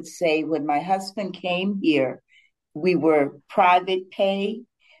 I would say when my husband came here, we were private pay,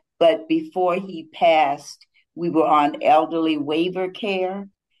 but before he passed, we were on elderly waiver care,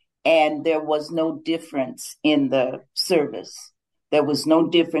 and there was no difference in the service. There was no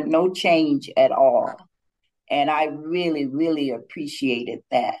change at all. And I really, really appreciated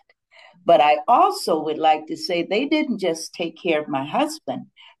that. But I also would like to say they didn't just take care of my husband.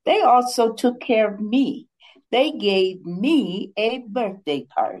 They also took care of me. They gave me a birthday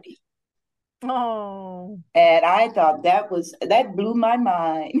party. Oh. And I thought that blew my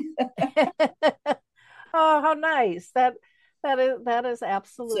mind. Oh, how nice. That is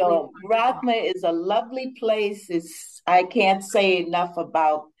absolutely So wonderful. Rakhma is a lovely place. I can't say enough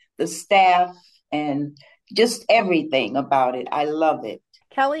about the staff and just everything about it. I love it.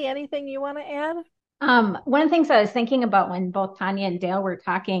 Kelly, anything you want to add? One of the things I was thinking about when both Tanya and Dale were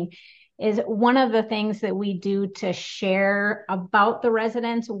talking is one of the things that we do to share about the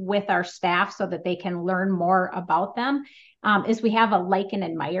residents with our staff so that they can learn more about them is we have a like and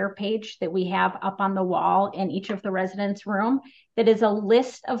admire page that we have up on the wall in each of the residents' room that is a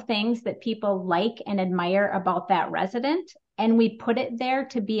list of things that people like and admire about that resident. And we put it there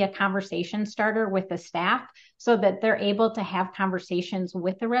to be a conversation starter with the staff so that they're able to have conversations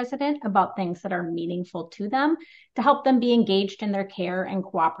with the resident about things that are meaningful to them to help them be engaged in their care and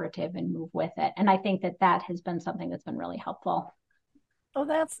cooperative and move with it. And I think that has been something that's been really helpful. Oh,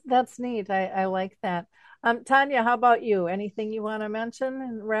 that's neat. I like that. Tanya, how about you? Anything you want to mention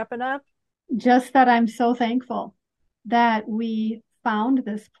and wrapping up? Just that I'm so thankful that we found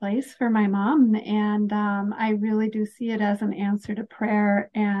this place for my mom, and I really do see it as an answer to prayer.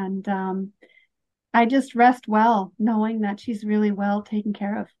 And I just rest well knowing that she's really well taken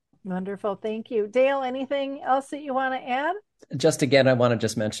care of. Wonderful. Thank you. Dale, anything else that you want to add? Just again, I want to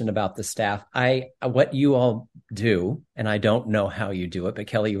just mention about the staff. What you all do, and I don't know how you do it, but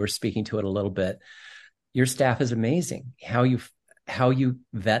Kelly, you were speaking to it a little bit. Your staff is amazing. How you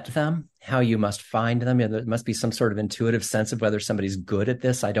vet them, how you must find them. There must be some sort of intuitive sense of whether somebody's good at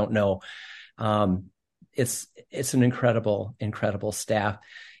this. I don't know. It's an incredible staff.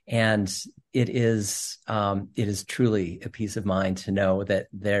 And it is truly a peace of mind to know that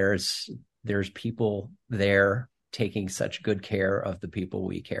there's people there taking such good care of the people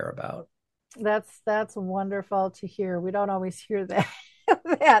we care about. That's wonderful to hear. We don't always hear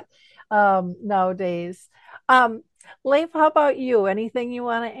that nowadays. Leif, how about you? Anything you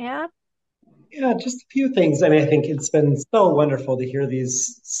want to add? Yeah, just a few things. I mean, I think it's been so wonderful to hear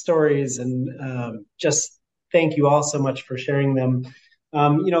these stories, and just thank you all so much for sharing them.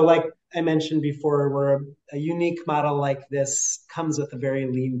 Like I mentioned before, we're a unique model like this comes with a very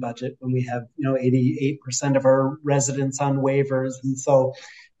lean budget when we have, 88% of our residents on waivers. And so,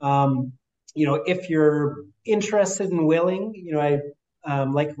 if you're interested and willing,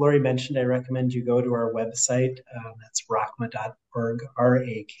 like Lori mentioned, I recommend you go to our website. That's rakhma.org,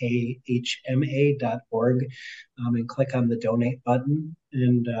 RAKHMA.org, and click on the donate button.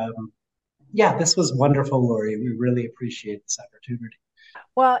 And this was wonderful, Lori. We really appreciate this opportunity.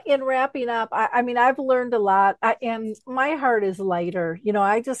 Well, in wrapping up, I mean, I've learned a lot, and my heart is lighter.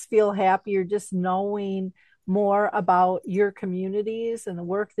 I just feel happier just knowing more about your communities and the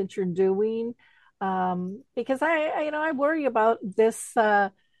work that you're doing. Because I worry about this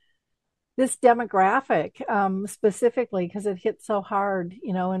demographic specifically because it hits so hard,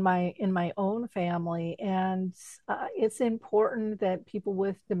 in my own family, and it's important that people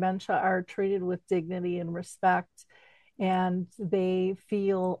with dementia are treated with dignity and respect, and they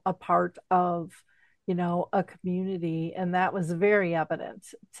feel a part of a community. And that was very evident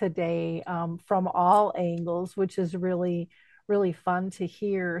today from all angles, which is really, really fun to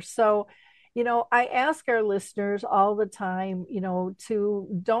hear. So, I ask our listeners all the time, to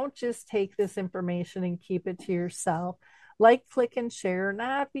don't just take this information and keep it to yourself. Like, click, and share,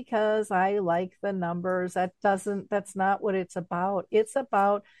 not because I like the numbers. That's not what it's about. It's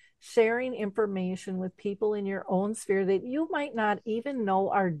about sharing information with people in your own sphere that you might not even know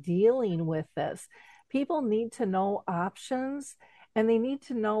are dealing with this. People need to know options, and they need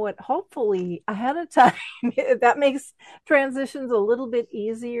to know it hopefully ahead of time. That makes transitions a little bit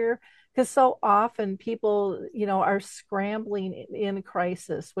easier, because so often people, are scrambling in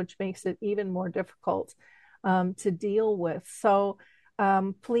crisis, which makes it even more difficult to deal with. So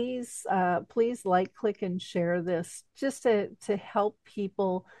please like, click, and share this just to help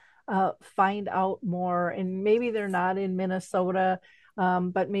people find out more. And maybe they're not in Minnesota,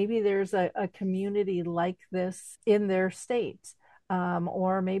 but maybe there's a community like this in their state.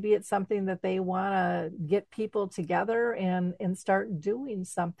 Or maybe it's something that they want to get people together and start doing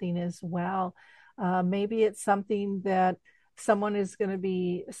something as well. Maybe it's something that someone is going to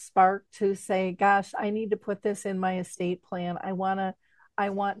be sparked to say, gosh, I need to put this in my estate plan. I want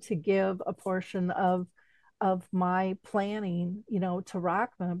to give a portion of my planning, to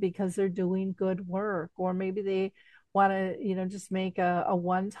Rakhma because they're doing good work. Or maybe they want to, just make a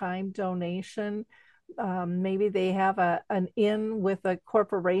one-time donation. Maybe they have an in with a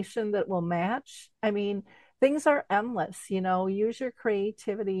corporation that will match. I mean, things are endless, use your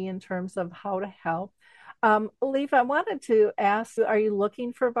creativity in terms of how to help. Leif, I wanted to ask, are you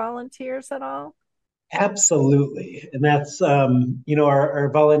looking for volunteers at all? Absolutely. And that's,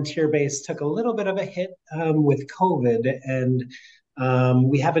 our volunteer base took a little bit of a hit with COVID, and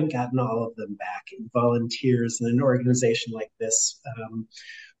we haven't gotten all of them back. Volunteers in an organization like this,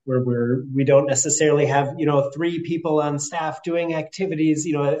 where we don't necessarily have, 3 people on staff doing activities,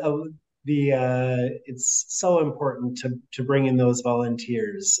 it's so important to bring in those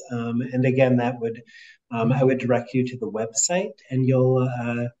volunteers. And again, that would, I would direct you to the website, and you'll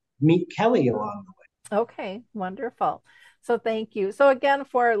meet Kelly along the way. Okay, wonderful. So thank you. So again,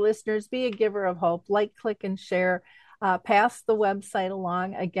 for our listeners, be a giver of hope. Like, click, and share. Pass the website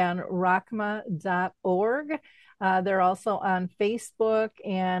along. Again, rakhma.org. They're also on Facebook,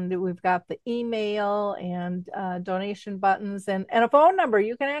 and we've got the email and donation buttons and a phone number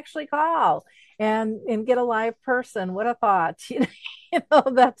you can actually call and get a live person. What a thought.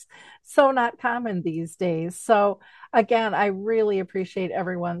 That's so not common these days. So again, I really appreciate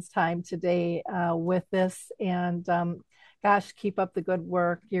everyone's time today with this. And gosh, keep up the good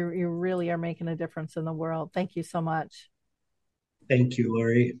work. You really are making a difference in the world. Thank you so much. Thank you,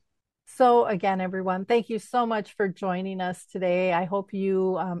 Lori. So again, everyone, thank you so much for joining us today. I hope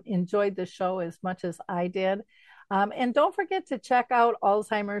you enjoyed the show as much as I did. And don't forget to check out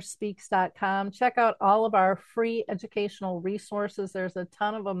alzheimersspeaks.com. Check out all of our free educational resources. There's a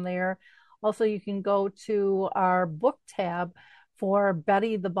ton of them there. Also, you can go to our book tab for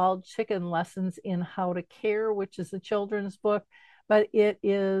Betty the Bald Chicken Lessons in How to Care, which is a children's book, but it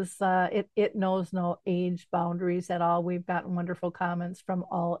knows no age boundaries at all. We've gotten wonderful comments from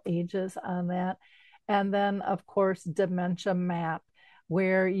all ages on that. And then, of course, Dementia Map,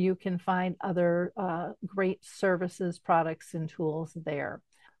 where you can find other great services, products, and tools there.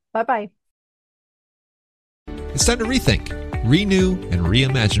 Bye-bye. It's time to rethink, renew, and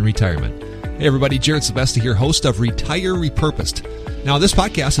reimagine retirement. Hey everybody, Jared Sebesta here, host of Retire Repurposed. Now, this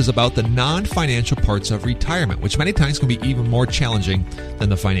podcast is about the non-financial parts of retirement, which many times can be even more challenging than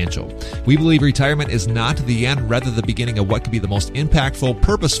the financial. We believe retirement is not the end, rather the beginning of what could be the most impactful,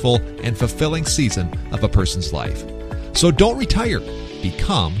 purposeful, and fulfilling season of a person's life. So don't retire,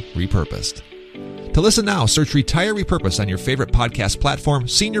 become repurposed. To listen now, search Retire Repurposed on your favorite podcast platform,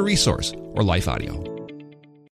 Senior Resource, or Life Audio.